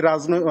প্রার্থী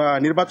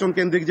নির্বাচন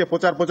কেন্দ্রিক যে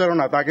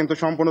প্রচারণা তা কিন্তু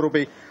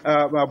সম্পূর্ণরূপেই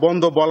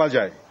বন্ধ বলা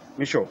যায়।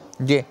 মিশো।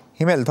 জি,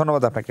 হিমেল,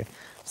 ধন্যবাদ আপনাকে।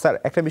 স্যার,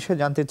 একটা বিষয়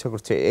জানতে ইচ্ছে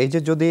করছে, এই যে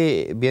যদি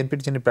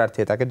বিএনপির যিনি প্রার্থী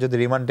তাকে যদি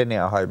রিমান্ডে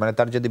নেওয়া হয়, মানে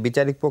তার যদি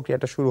বিচারিক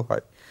প্রক্রিয়াটা শুরু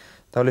হয়,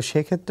 তাহলে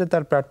সেক্ষেত্রে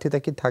তার প্রার্থিতা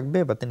কি থাকবে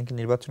বা তিনি কি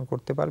নির্বাচন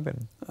করতে পারবেন?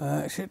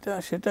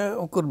 সেটা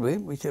করবে,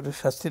 বিচারের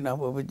শাস্তি না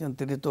পাবে।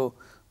 তিনি তো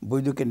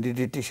বৈধ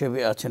ক্যান্ডিডেট হিসেবে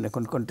আছেন,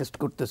 এখন কন্টেস্ট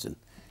করতেছেন।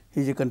 হি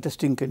যে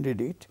কন্টেস্টিং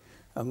ক্যান্ডিডেট,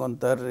 এখন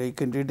তার এই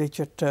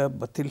ক্যান্ডিডেটটা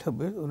বাতিল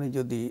হবে উনি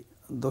যদি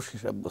দোষী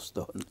সাব্যস্ত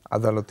হন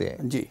আদালতে।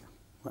 জি,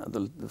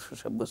 আদালত দোষী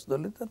সাব্যস্ত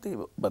হলে তাতে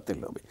বাতিল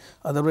হবে,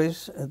 আদারওয়াইজ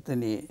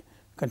তিনি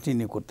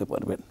কন্টিনিউ করতে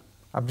পারবেন।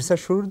 আপনি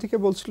স্যার শুরুর দিকে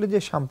বলছিলেন যে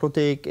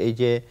সাম্প্রতিক এই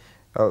যে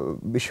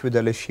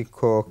বিশ্ববিদ্যালয়ের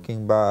শিক্ষক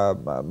কিংবা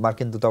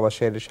মার্কিন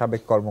দূতাবাসের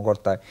সাবেক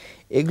কর্মকর্তা,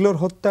 এগুলোর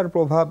হত্যার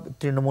প্রভাব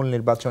তৃণমূল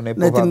নির্বাচনে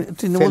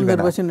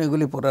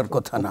এগুলি পড়ার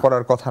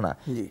কথা না।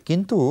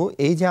 কিন্তু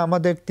এই যে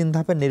আমাদের 3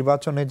 ধাপের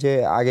নির্বাচনে যে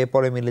আগে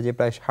পরে মিলে যে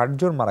প্রায় 60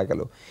 জন মারা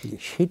গেল,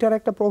 সেটার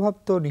একটা প্রভাব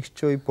তো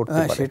নিশ্চয়ই পড়তে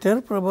পারে। সেটার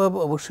প্রভাব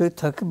অবশ্যই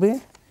থাকবে।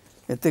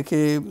 এ থেকে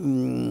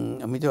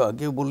আমি তো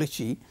আগেও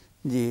বলেছি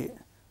যে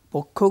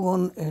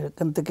পক্ষগণ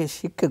এখান থেকে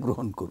শিক্ষা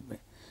গ্রহণ করবে,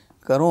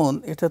 কারণ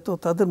এটা তো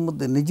তাদের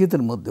মধ্যে,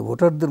 নিজেদের মধ্যে,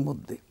 ভোটারদের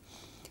মধ্যে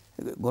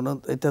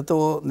এটা তো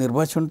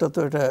নির্বাচনটা তো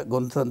এটা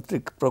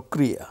গণতান্ত্রিক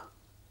প্রক্রিয়া।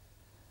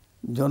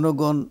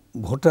 জনগণ,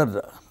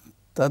 ভোটাররা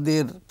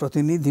তাদের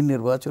প্রতিনিধি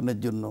নির্বাচনের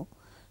জন্য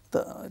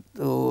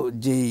তো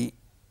যেই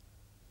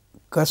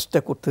কাজটা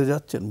করতে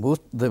যাচ্ছেন,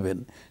 ভোট দেবেন,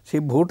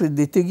 সেই ভোট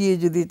দিতে গিয়ে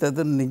যদি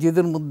তাদের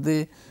নিজেদের মধ্যে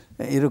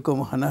এরকম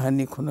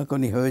হানাহানি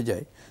খুনাখুনি হয়ে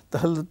যায়,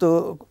 তাহলে তো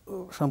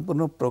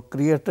সম্পূর্ণ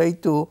প্রক্রিয়াটাই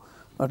তো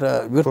একটা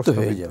ব্যর্থ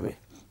হয়ে যাবে।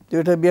 তো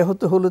এটা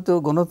ব্যাহত হলে তো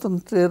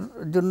গণতন্ত্রের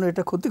জন্য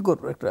এটা ক্ষতিকর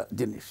একটা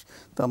জিনিস।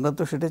 তো আমরা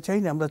তো সেটা চাই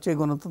না, আমরা চাই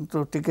গণতন্ত্র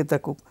টিকে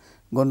থাকুক,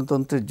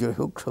 গণতন্ত্রের জয়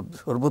হোক,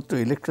 সর্বত্র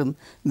ইলেকশন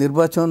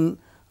নির্বাচন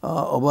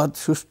অবাধ,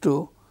 সুষ্ঠু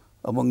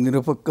এবং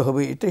নিরপেক্ষ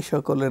হবে, এটাই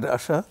সকলের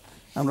আশা।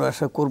 আমরা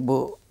আশা করব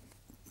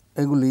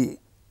এগুলি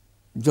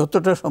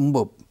যতটা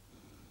সম্ভব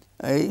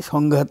এই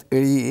সংঘাত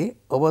এড়িয়ে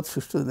অবাধ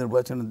সুষ্ঠু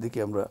নির্বাচনের দিকে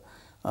আমরা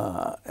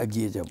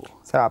এগিয়ে যাব।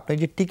 স্যার, আপনি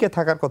যে টিকে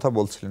থাকার কথা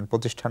বলছিলেন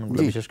প্রতিষ্ঠানগুলো,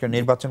 বিশেষ করে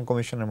নির্বাচন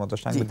কমিশনের মতো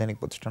সাংবিধানিক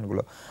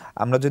প্রতিষ্ঠানগুলো,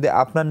 আমরা যদি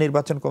আপনার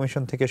নির্বাচন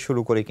কমিশন থেকে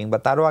শুরু করি কিংবা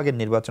তারও আগের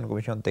নির্বাচন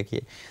কমিশন থেকে,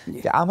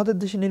 যে আমাদের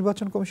দেশে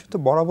নির্বাচন কমিশন তো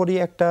বরাবরই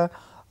একটা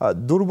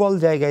দুর্বল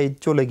জায়গায়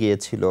চলে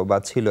গিয়েছিল বা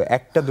ছিল।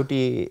 একটা দুটি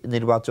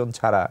নির্বাচন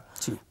ছাড়া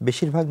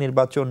বেশিরভাগ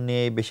নির্বাচন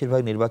নিয়ে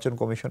বেশিরভাগ নির্বাচন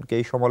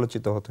কমিশনকেই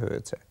সমালোচিত হতে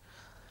হয়েছে।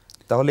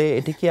 তাহলে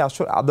এটি কি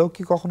আসলে আদৌ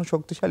কি কখনো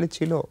শক্তিশালী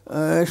ছিল,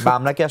 বা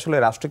আমরা কি আসলে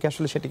রাষ্ট্রকে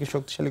আসলে সেটিকে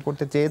শক্তিশালী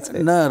করতে চেয়েছে?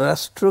 না,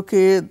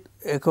 রাষ্ট্রকে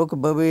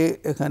এককভাবে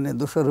এখানে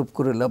দোষারোপ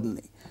করে লাভ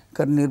নেই,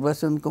 কারণ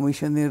নির্বাচন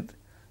কমিশনের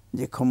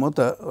যে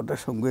ক্ষমতা ওটা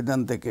সংবিধান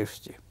থেকে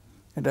এসছে,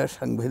 এটা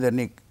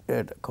সাংবিধানিক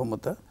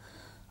ক্ষমতা।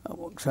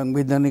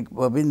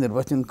 সাংবিধানিকভাবে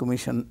নির্বাচন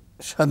কমিশন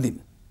স্বাধীন।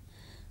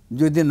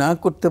 যদি না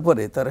করতে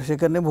পারে তারা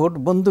সেখানে ভোট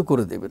বন্ধ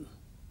করে দেবেন।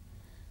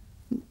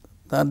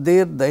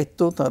 তাদের দায়িত্ব,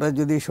 তারা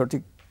যদি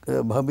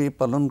সঠিকভাবে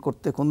পালন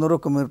করতে কোনো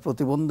রকমের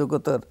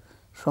প্রতিবন্ধকতার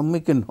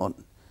সম্মুখীন হন,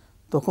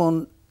 তখন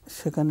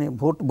সেখানে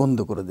ভোট বন্ধ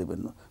করে দেবেন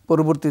না,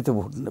 পরবর্তীতে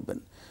ভোট নেবেন।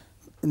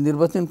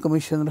 নির্বাচন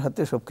কমিশনের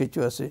হাতে সব কিছু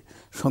আছে।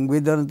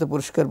 সংবিধানেতে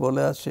পরিষ্কার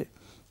বলা আছে,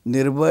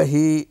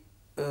 নির্বাহী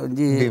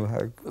যে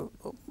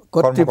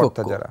কর্তৃপক্ষ,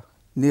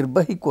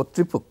 নির্বাহী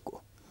কর্তৃপক্ষ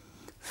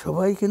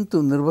সবাই কিন্তু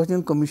নির্বাচন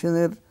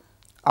কমিশনের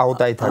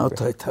আওতায়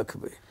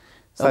থাকবে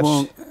এবং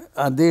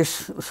আদেশ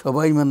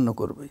সবাই মান্য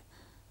করবে।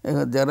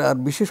 যারা, আর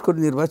বিশেষ করে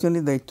নির্বাচনী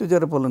দায়িত্ব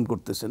যারা পালন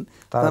করতেছেন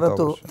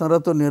তারা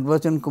তো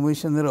নির্বাচন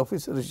কমিশনের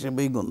অফিসার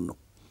হিসেবেই গণ্য।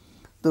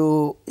 তো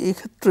এই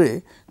ক্ষেত্রে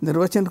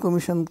নির্বাচন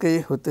কমিশনকে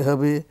হতে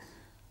হবে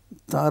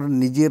তার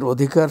নিজের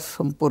অধিকার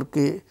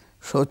সম্পর্কে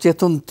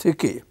সচেতন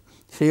থেকে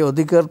সেই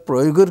অধিকার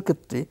প্রয়োগের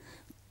ক্ষেত্রে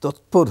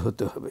তৎপর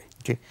হতে হবে।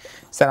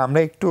 স্যার, আমরা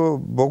একটু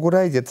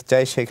বগুড়ায় যেতে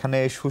চাই। সেখানে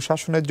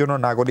সুশাসনের জন্য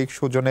নাগরিক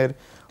সুজনের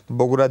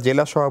বগুড়া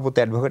জেলা সভাপতি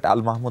অ্যাডভোকেট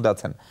আল মাহমুদ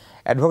আছেন।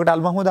 অ্যাডভোকেট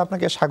আল মাহমুদ,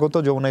 আপনাকে স্বাগত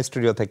যমুনা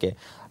স্টুডিও থেকে।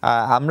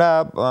 আমরা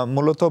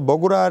মূলত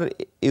বগুড়ার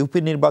ইউপি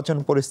নির্বাচন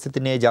পরিস্থিতি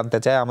নিয়ে জানতে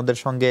চাই। আমাদের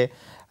সঙ্গে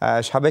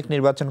সাবেক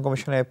নির্বাচন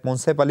কমিশনের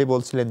মুনসেফ আলী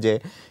বলছিলেন যে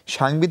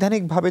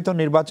সাংবিধানিকভাবে তো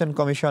নির্বাচন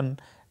কমিশন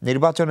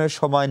নির্বাচনের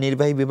সময়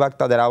নির্বাহী বিভাগ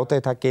তাদের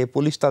আওতায় থাকে,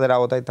 পুলিশ তাদের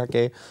আওতায়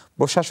থাকে,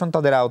 প্রশাসন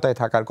তাদের আওতায়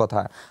থাকার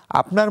কথা।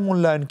 আপনার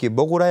মূল্যায়ন কি,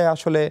 বগুড়ায়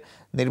আসলে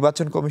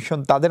নির্বাচন কমিশন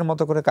তাদের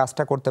মতো করে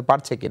কাজটা করতে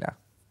পারছে কিনা?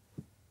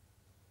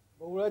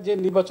 বগুড়ায় যে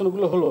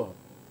নির্বাচনগুলো হলো,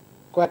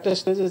 কয়েকটা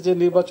স্টেজে যে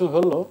নির্বাচন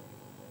হলো,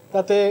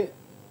 তাতে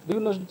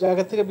বিভিন্ন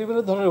জায়গা থেকে বিভিন্ন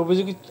ধরনের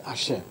অভিযোগ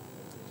আসে।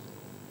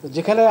 তো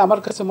যেখানে আমার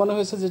কাছে মনে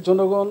হয়েছে যে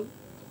জনগণ,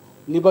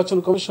 নির্বাচন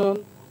কমিশন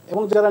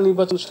এবং যারা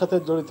নির্বাচনের সাথে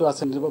জড়িত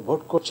আছেন,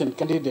 ভোট করছেন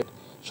ক্যান্ডিডেট,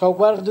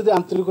 সবার যদি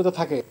আন্তরিকতা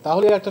থাকে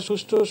তাহলে একটা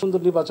সুষ্ঠু সুন্দর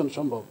নির্বাচন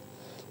সম্ভব।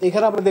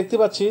 এখানে আমরা দেখতে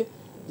পাচ্ছি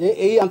যে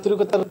এই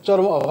আন্তরিকতার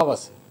চরম অভাব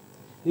আছে।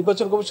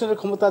 নির্বাচন কমিশনের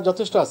ক্ষমতা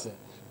যথেষ্ট আছে,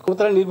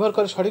 ক্ষমতাটা নির্ভর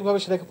করে সঠিকভাবে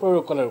সেটাকে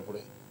প্রয়োগ করার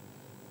উপরে।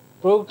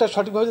 প্রয়োগটা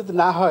সঠিকভাবে যদি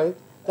না হয়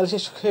তাহলে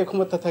সে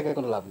ক্ষমতা থেকে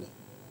কোনো লাভ নেই।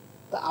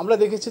 তা আমরা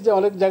দেখেছি যে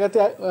অনেক জায়গাতে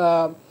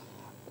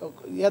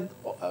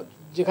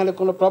যেখানে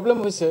কোনো প্রবলেম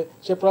হয়েছে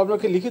সে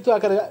প্রবলেমকে লিখিত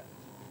আকারে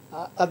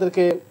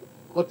তাদেরকে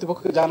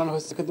কর্তৃপক্ষকে জানানো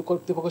হয়েছে, কিন্তু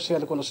কর্তৃপক্ষ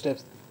সেখানে কোনো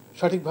স্টেপস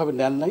সঠিকভাবে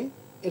নেন নাই।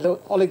 এটা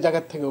অনেক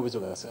জায়গার থেকে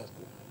অভিযোগ আছে আর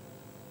কি।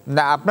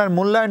 না, আপনার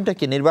মূল্যায়নটা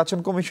কি? নির্বাচন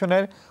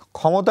কমিশনের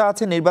ক্ষমতা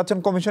আছে, নির্বাচন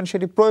কমিশন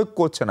সেটি প্রয়োগ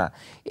করছে না।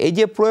 এই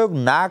যে প্রয়োগ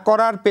না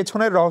করার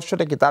পেছনের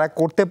রহস্যটা কি? তারা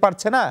করতে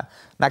পারছে না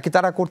নাকি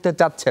তারা করতে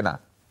চাচ্ছে না?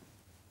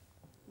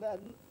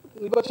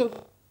 নির্বাচন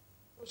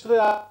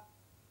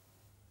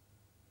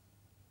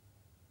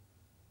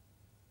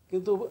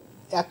কিন্তু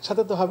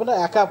একসাথে তো হবে না,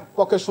 একা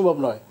পক্ষে সম্ভব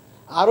নয়।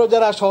 আরও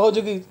যারা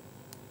সহযোগী,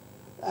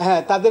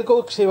 হ্যাঁ, তাদেরকেও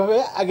সেভাবে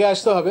আগে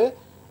আসতে হবে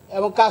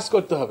এবং কাজ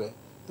করতে হবে।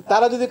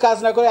 তারা যদি কাজ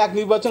না করে এক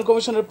নির্বাচন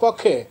কমিশনের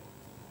পক্ষে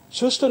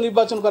সুষ্ঠু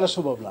নির্বাচন করা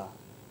সম্ভব না।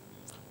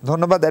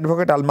 ধন্যবাদ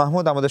অ্যাডভোকেট আল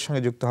মাহমুদ আমাদের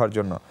সঙ্গে যুক্ত হওয়ার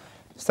জন্য।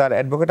 স্যার,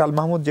 অ্যাডভোকেট আল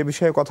মাহমুদ যে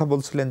বিষয়ে কথা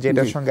বলছিলেন যে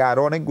এটার সঙ্গে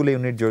আরো অনেকগুলো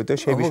ইউনিট জড়িত,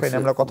 সেই বিষয়ে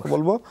নিয়ে আমরা কথা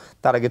বলবো।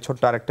 তার আগে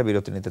ছোট্ট আরেকটা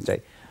বিরতি নিতে চাই।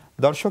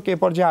 দর্শক, এ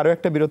পর্যায়ে আরো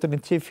একটা বিরতি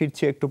নিচ্ছি,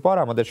 ফিরছি একটু পর।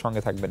 আমাদের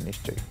সঙ্গে থাকবেন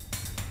নিশ্চয়ই।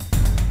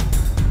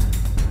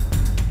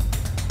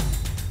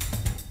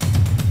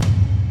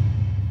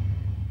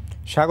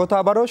 স্বাগত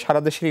আবারও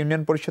সারা দেশের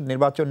ইউনিয়ন পরিষদ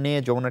নির্বাচন নিয়ে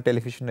যমুনা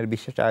টেলিভিশনের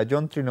বিশেষ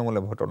আয়োজন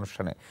তৃণমূলে ভোট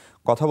অনুষ্ঠানে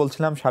কথা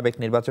বলছিলাম সাবেক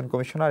নির্বাচন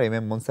কমিশনার এম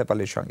মুনসেফ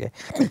আলীর সঙ্গে।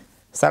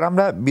 স্যার,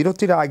 আমরা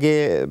বিরতির আগে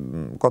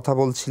কথা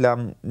বলছিলাম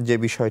যে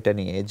বিষয়টা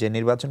নিয়ে, যে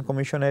নির্বাচন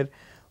কমিশনের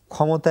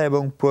ক্ষমতা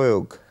এবং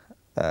প্রয়োগ,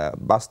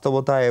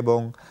 বাস্তবতা এবং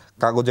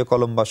কাগজে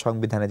কলম বা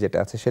সংবিধানে যেটা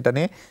আছে সেটা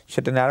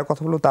নিয়ে আরো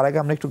কথা বলবো। তার আগে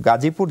আমরা একটু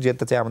গাজীপুর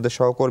যেতে চাই। আমাদের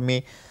সহকর্মী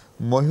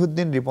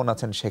মহিউদ্দিন রিপন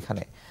আছেন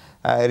সেখানে।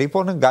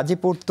 রিপন,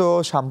 গাজীপুর তো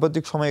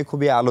সাম্প্রতিক সময়ে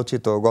খুবই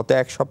আলোচিত। গত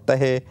এক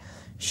সপ্তাহে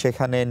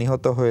সেখানে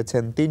নিহত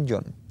হয়েছেন 3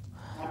 জন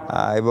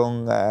এবং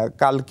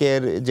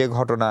কালকের যে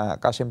ঘটনা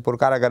কাশিমপুর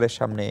কারাগারের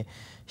সামনে,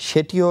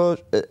 সেটিও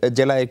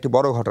জেলায় একটি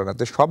বড় ঘটনা।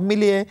 তো সব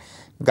মিলিয়ে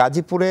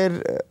গাজীপুরের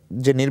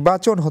যে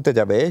নির্বাচন হতে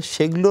যাবে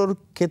সেগুলোর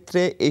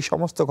ক্ষেত্রে এই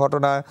সমস্ত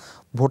ঘটনা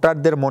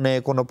ভোটারদের মনে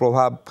কোনো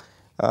প্রভাব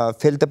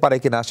ফেলতে পারে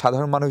কিনা,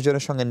 সাধারণ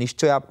মানুষজনের সঙ্গে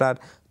নিশ্চয়ই আপনার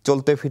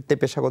চলতে ফিরতে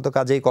পেশাগত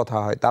কাজেই কথা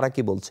হয়, তারা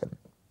কি বলছেন?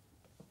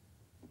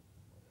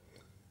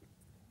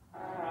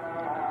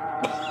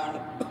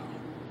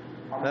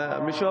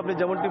 মিশু, আপনি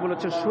যেমনটি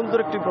বলেছেন,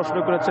 সুন্দর একটি প্রশ্ন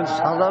করেছেন।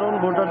 সাধারণ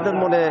ভোটারদের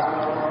মনে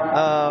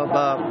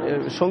বা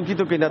শঙ্কিত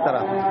কিনা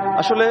তারা।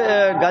 আসলে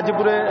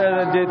গাজীপুরে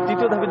যে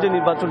তৃতীয় ধাপে যে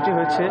নির্বাচনটি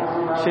হয়েছে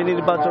সেই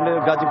নির্বাচনে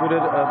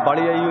গাজীপুরের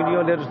বাড়িয়া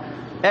ইউনিয়নের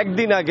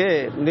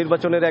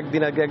নির্বাচনের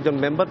একদিন আগে একজন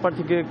মেম্বার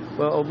প্রার্থীকে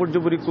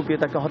অবুর্জবুরি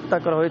কুপিয়ে তাকে হত্যা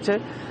করা হয়েছে।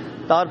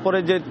 তারপরে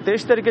যে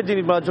 23 তারিখে যে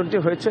নির্বাচনটি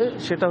হয়েছে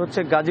সেটা হচ্ছে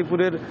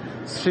গাজীপুরের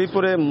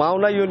শ্রীপুরে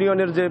মাওনা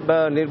ইউনিয়নের যে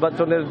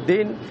নির্বাচনের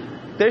দিন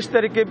 23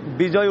 তারিখে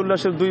বিজয়ের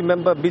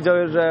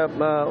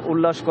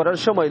উল্লাস করার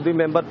সময় 2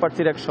 মেম্বার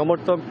প্রার্থীর এক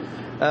সমর্থক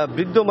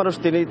বৃদ্ধ মানুষ,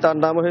 তার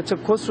নাম হয়েছে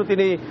খসরু,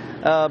 তিনি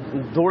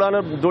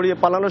দৌড়িয়ে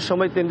পালানোর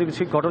সময় তিনি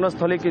সেই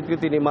ঘটনাস্থলে কিন্তু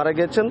তিনি মারা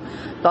গেছেন।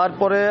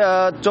 তারপরে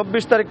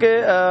 24 তারিখে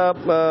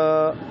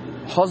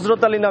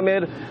হজরত আলী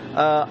নামের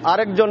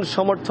আরেকজন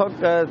সমর্থক,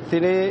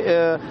 তিনি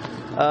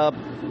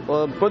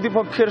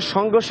প্রতিপক্ষের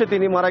সংঘর্ষে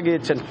তিনি মারা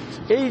গিয়েছেন।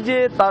 এই যে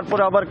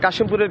তারপরে আবার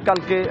কাশিমপুরের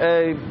কালকে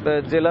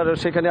জেলার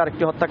সেখানে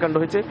আরেকটি হত্যাকাণ্ড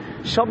হয়েছে।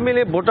 সব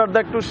মিলে ভোটাররা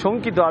একটু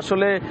শঙ্কিত,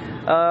 আসলে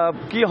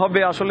কি হবে,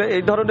 আসলে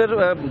এই ধরনের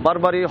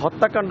বারবারই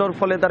হত্যাকাণ্ডর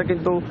ফলে তারা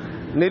কিন্তু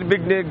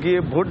নির্বিঘ্নে গিয়ে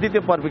ভোট দিতে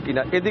পারবে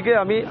কিনা। এদিকে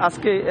আমি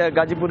আজকে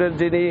গাজীপুরের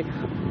যিনি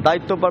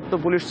দায়িত্বপ্রাপ্ত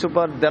পুলিশ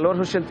সুপার দেলোয়ার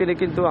হোসেন, তিনি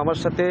কিন্তু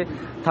আমার সাথে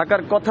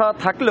থাকার কথা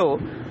থাকলেও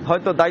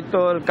হয়তো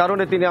দায়িত্বর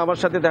কারণে তিনি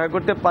আমার সাথে দেখা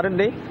করতে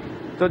পারেননি।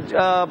 তো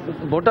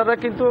ভোটাররা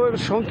কিন্তু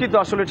শঙ্কিত,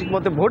 আসলে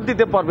ঠিকমতো ভোট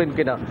দিতে পারবেন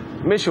কিনা।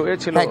 মিশু, এ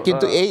ছিল।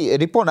 কিন্তু এই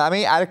রিপন, আমি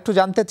আরেকটু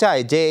জানতে চাই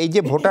যে এই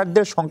যে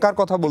ভোটারদের সংখ্যার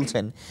কথা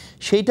বলছেন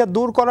সেইটা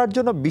দূর করার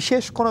জন্য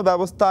বিশেষ কোনো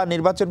ব্যবস্থা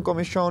নির্বাচন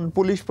কমিশন,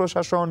 পুলিশ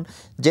প্রশাসন,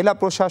 জেলা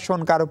প্রশাসন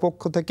কারো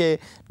পক্ষ থেকে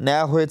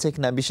নেওয়া হয়েছে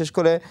কিনা? বিশেষ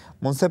করে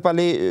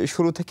মুন্সিপালি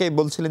শুরু থেকেই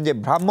বলছিলেন যে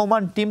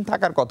ভ্রাম্যমাণ টিম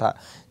থাকার কথা,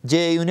 যে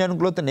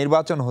ইউনিয়নগুলোতে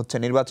নির্বাচন হচ্ছে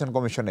নির্বাচন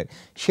কমিশনের,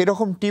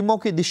 সেরকম টিমও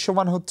কি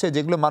দৃশ্যমান হচ্ছে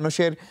যেগুলো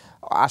মানুষের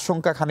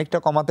আশঙ্কা খানিকটা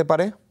কমাতে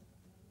পারে?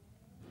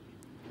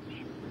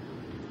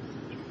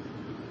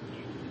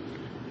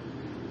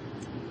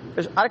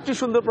 আরেকটি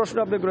সুন্দর প্রশ্ন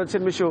আপনি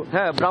করেছেন মিশু।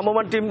 হ্যাঁ,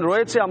 ভ্রাম্যমাণ টিম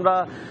রয়েছে, আমরা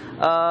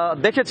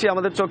দেখেছি,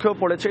 আমাদের চোখেও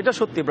পড়েছে, এটা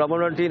সত্যি।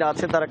 ভ্রাম্যমাণ টিম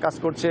আছে, তারা কাজ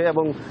করছে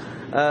এবং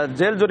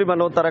জেল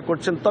জরিমানাও তারা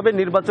করছেন। তবে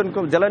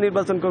জেলা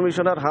নির্বাচন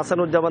কমিশনার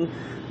হাসানুজ্জামান,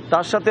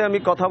 তার সাথে আমি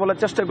কথা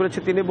বলার চেষ্টা করেছি।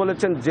 তিনি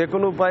বলেছেন যে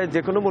কোনো উপায়ে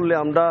যে কোনো মূল্যে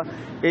আমরা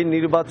এই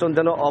নির্বাচন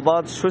যেন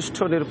অবাধ,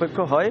 সুষ্ঠু, নিরপেক্ষ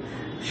হয়,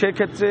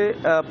 সেক্ষেত্রে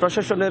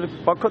প্রশাসনের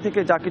পক্ষ থেকে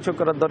যা কিছু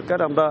করার দরকার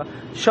আমরা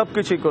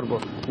সবকিছুই করব।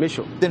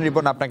 মিশু,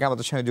 রিপন, আপনাকে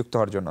আমাদের সঙ্গে যুক্ত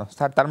হওয়ার জন্য।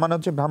 স্যার, তার মানে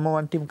হচ্ছে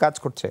ভ্রাম্যমাণ টিম কাজ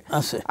করছে।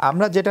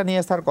 আমরা যেটা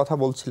নিয়ে স্যার কথা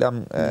বলছিলাম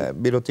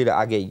বিরতির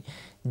আগেই,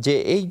 যে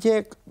এই যে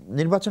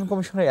নির্বাচন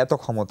কমিশনের এত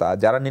ক্ষমতা,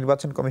 যারা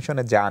নির্বাচন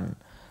কমিশনে যান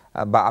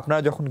বা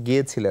আপনারা যখন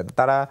গিয়েছিলেন,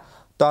 তারা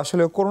তো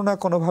আসলে কোনো না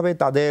কোনোভাবে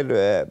তাদের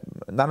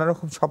নানা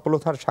রকম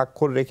সফলতার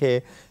স্বাক্ষর রেখে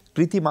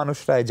কৃতি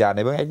মানুষরাই যান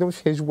এবং একদম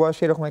শেষ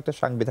বয়সে এরকম একটা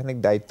সাংবিধানিক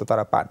দায়িত্ব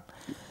তারা পান।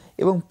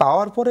 এবং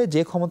পাওয়ার পরে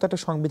যে ক্ষমতাটা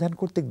সংবিধান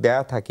কর্তৃক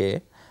দেয়া থাকে,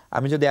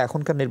 আমি যদি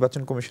এখনকার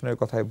নির্বাচন কমিশনের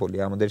কথাই বলি,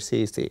 আমাদের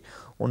সিএসি,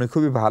 উনি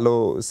খুবই ভালো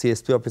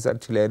সিএসপি অফিসার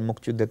ছিলেন,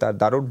 মুক্তিযুদ্ধে তার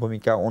দারুণ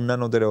ভূমিকা,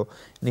 অন্যান্যদেরও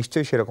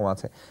নিশ্চয়ই সেরকম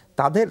আছে।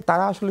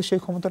 তারা আসলে সেই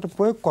ক্ষমতাটা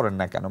প্রয়োগ করেন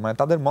না কেন? মানে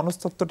তাদের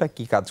মনস্তত্ত্বটা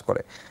কি কাজ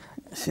করে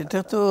সেটা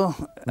তো,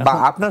 বা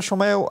আপনার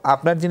সময়েও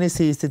আপনার যিনি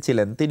সিএসি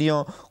ছিলেন তিনিও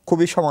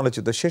খুবই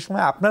সমালোচিত, সে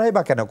সময় আপনারাই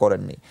বা কেন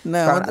করেননি?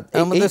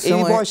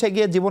 এই বয়সে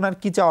গিয়ে জীবন আর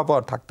কি চাওয়া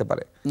পাওয়ার থাকতে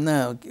পারে? না,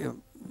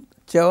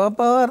 চাওয়া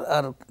পাওয়ার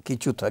আর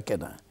কিছু থাকে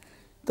না।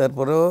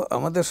 তারপরেও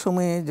আমাদের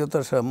সময়ে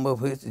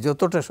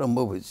যতটা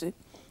সম্ভব হয়েছে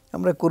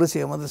আমরা করেছি।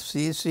 আমাদের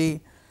সিএসি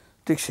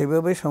ঠিক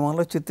সেভাবে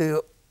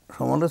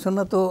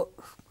সমালোচনা তো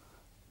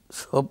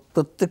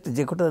প্রত্যেকটা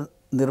যে কটা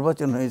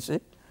নির্বাচন হয়েছে,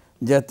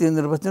 জাতীয়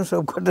নির্বাচন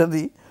সব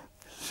কটারই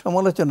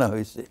সমালোচনা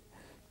হয়েছে।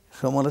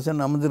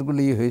 সমালোচনা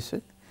আমাদেরগুলি হয়েছে,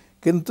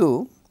 কিন্তু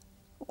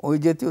ওই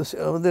জাতীয়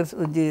আমাদের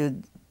যে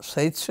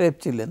সাইদ সাহেব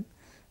ছিলেন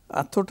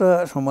এতটা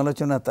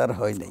সমালোচনা তার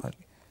হয় নাই।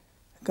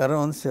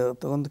 কারণ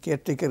তখন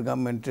কেয়ারটেকার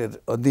গভর্নমেন্টের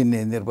অধীনে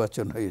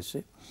নির্বাচন হয়েছে,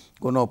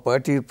 কোনো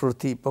পার্টির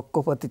প্রতি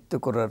পক্ষপাতিত্ব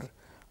করার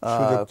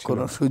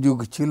কোনো সুযোগ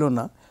ছিল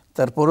না।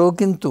 তারপরেও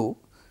কিন্তু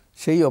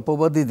সেই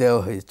অপবাদই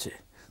দেওয়া হয়েছে।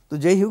 তো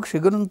যাই হোক,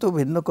 সেগুলো তো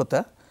ভিন্ন কথা।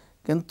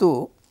 কিন্তু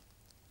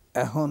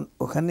এখন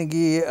ওখানে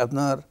গিয়ে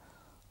আপনার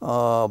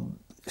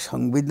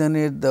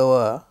সংবিধানের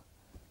দেওয়া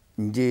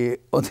যে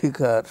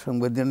অধিকার,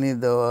 সংবিধানের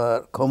দেওয়ার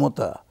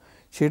ক্ষমতা,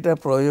 সেটা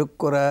প্রয়োগ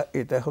করা,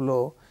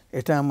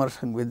 এটা আমার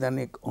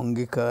সাংবিধানিক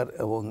অঙ্গীকার।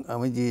 এবং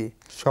আমি যে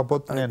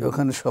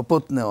ওখানে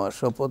শপথ নেওয়া,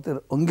 শপথের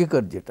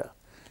অঙ্গীকার যেটা,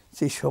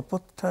 সেই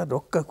শপথটা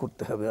রক্ষা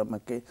করতে হবে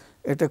আমাকে।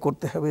 এটা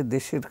করতে হবে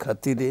দেশের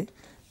খাতিরে,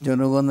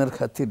 জনগণের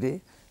খাতিরে,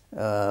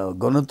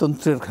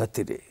 গণতন্ত্রের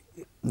খাতিরে,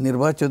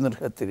 নির্বাচনের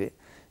খাতিরে।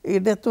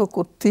 এটা তো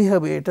করতেই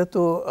হবে। এটা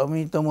তো আমি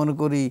তো মনে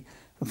করি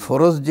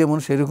ফরজ যেমন,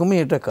 সেরকমই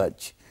এটা কাজ।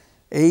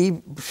 এই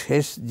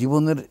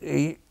জীবনের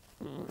এই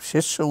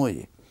শেষ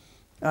সময়ে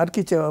আর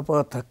কি চাওয়া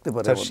পাওয়া থাকতে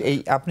পারে? এই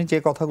আপনি যে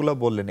কথাগুলো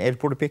বললেন এর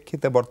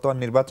পরিপ্রেক্ষিতে বর্তমান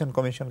নির্বাচন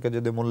কমিশনকে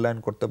যদি মূল্যায়ন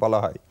করতে বলা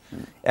হয়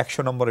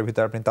 100 নম্বরের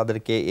ভিতরে আপনি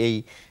তাদেরকে এই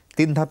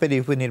 3 ধাপের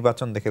ইউপি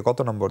নির্বাচন দেখে কত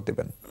নম্বর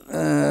দিবেন?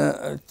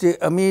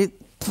 আমি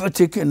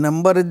ঠিক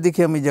নাম্বারের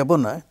দিকে আমি যাব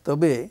না,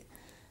 তবে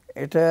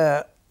এটা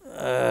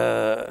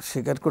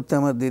স্বীকার করতে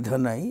আমার দ্বিধা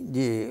নাই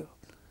যে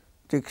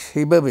ঠিক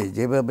সেইভাবে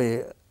যেভাবে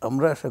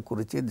আমরা আশা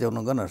করেছি,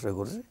 জনগণ আশা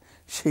করেছে,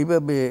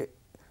 সেইভাবে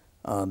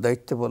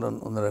দায়িত্ব পালন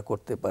ওনারা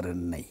করতে পারেন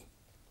নাই,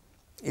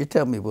 এটা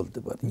আমি বলতে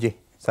পারি। জি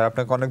স্যার,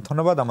 আপনাকে অনেক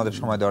ধন্যবাদ আমাদের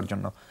সময় দেওয়ার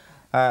জন্য।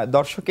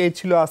 দর্শক, এই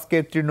ছিল আজকে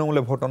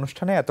তৃণমূলে ভোট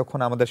অনুষ্ঠানে। এতক্ষণ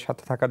আমাদের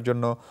সাথে থাকার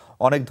জন্য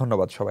অনেক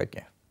ধন্যবাদ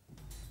সবাইকে।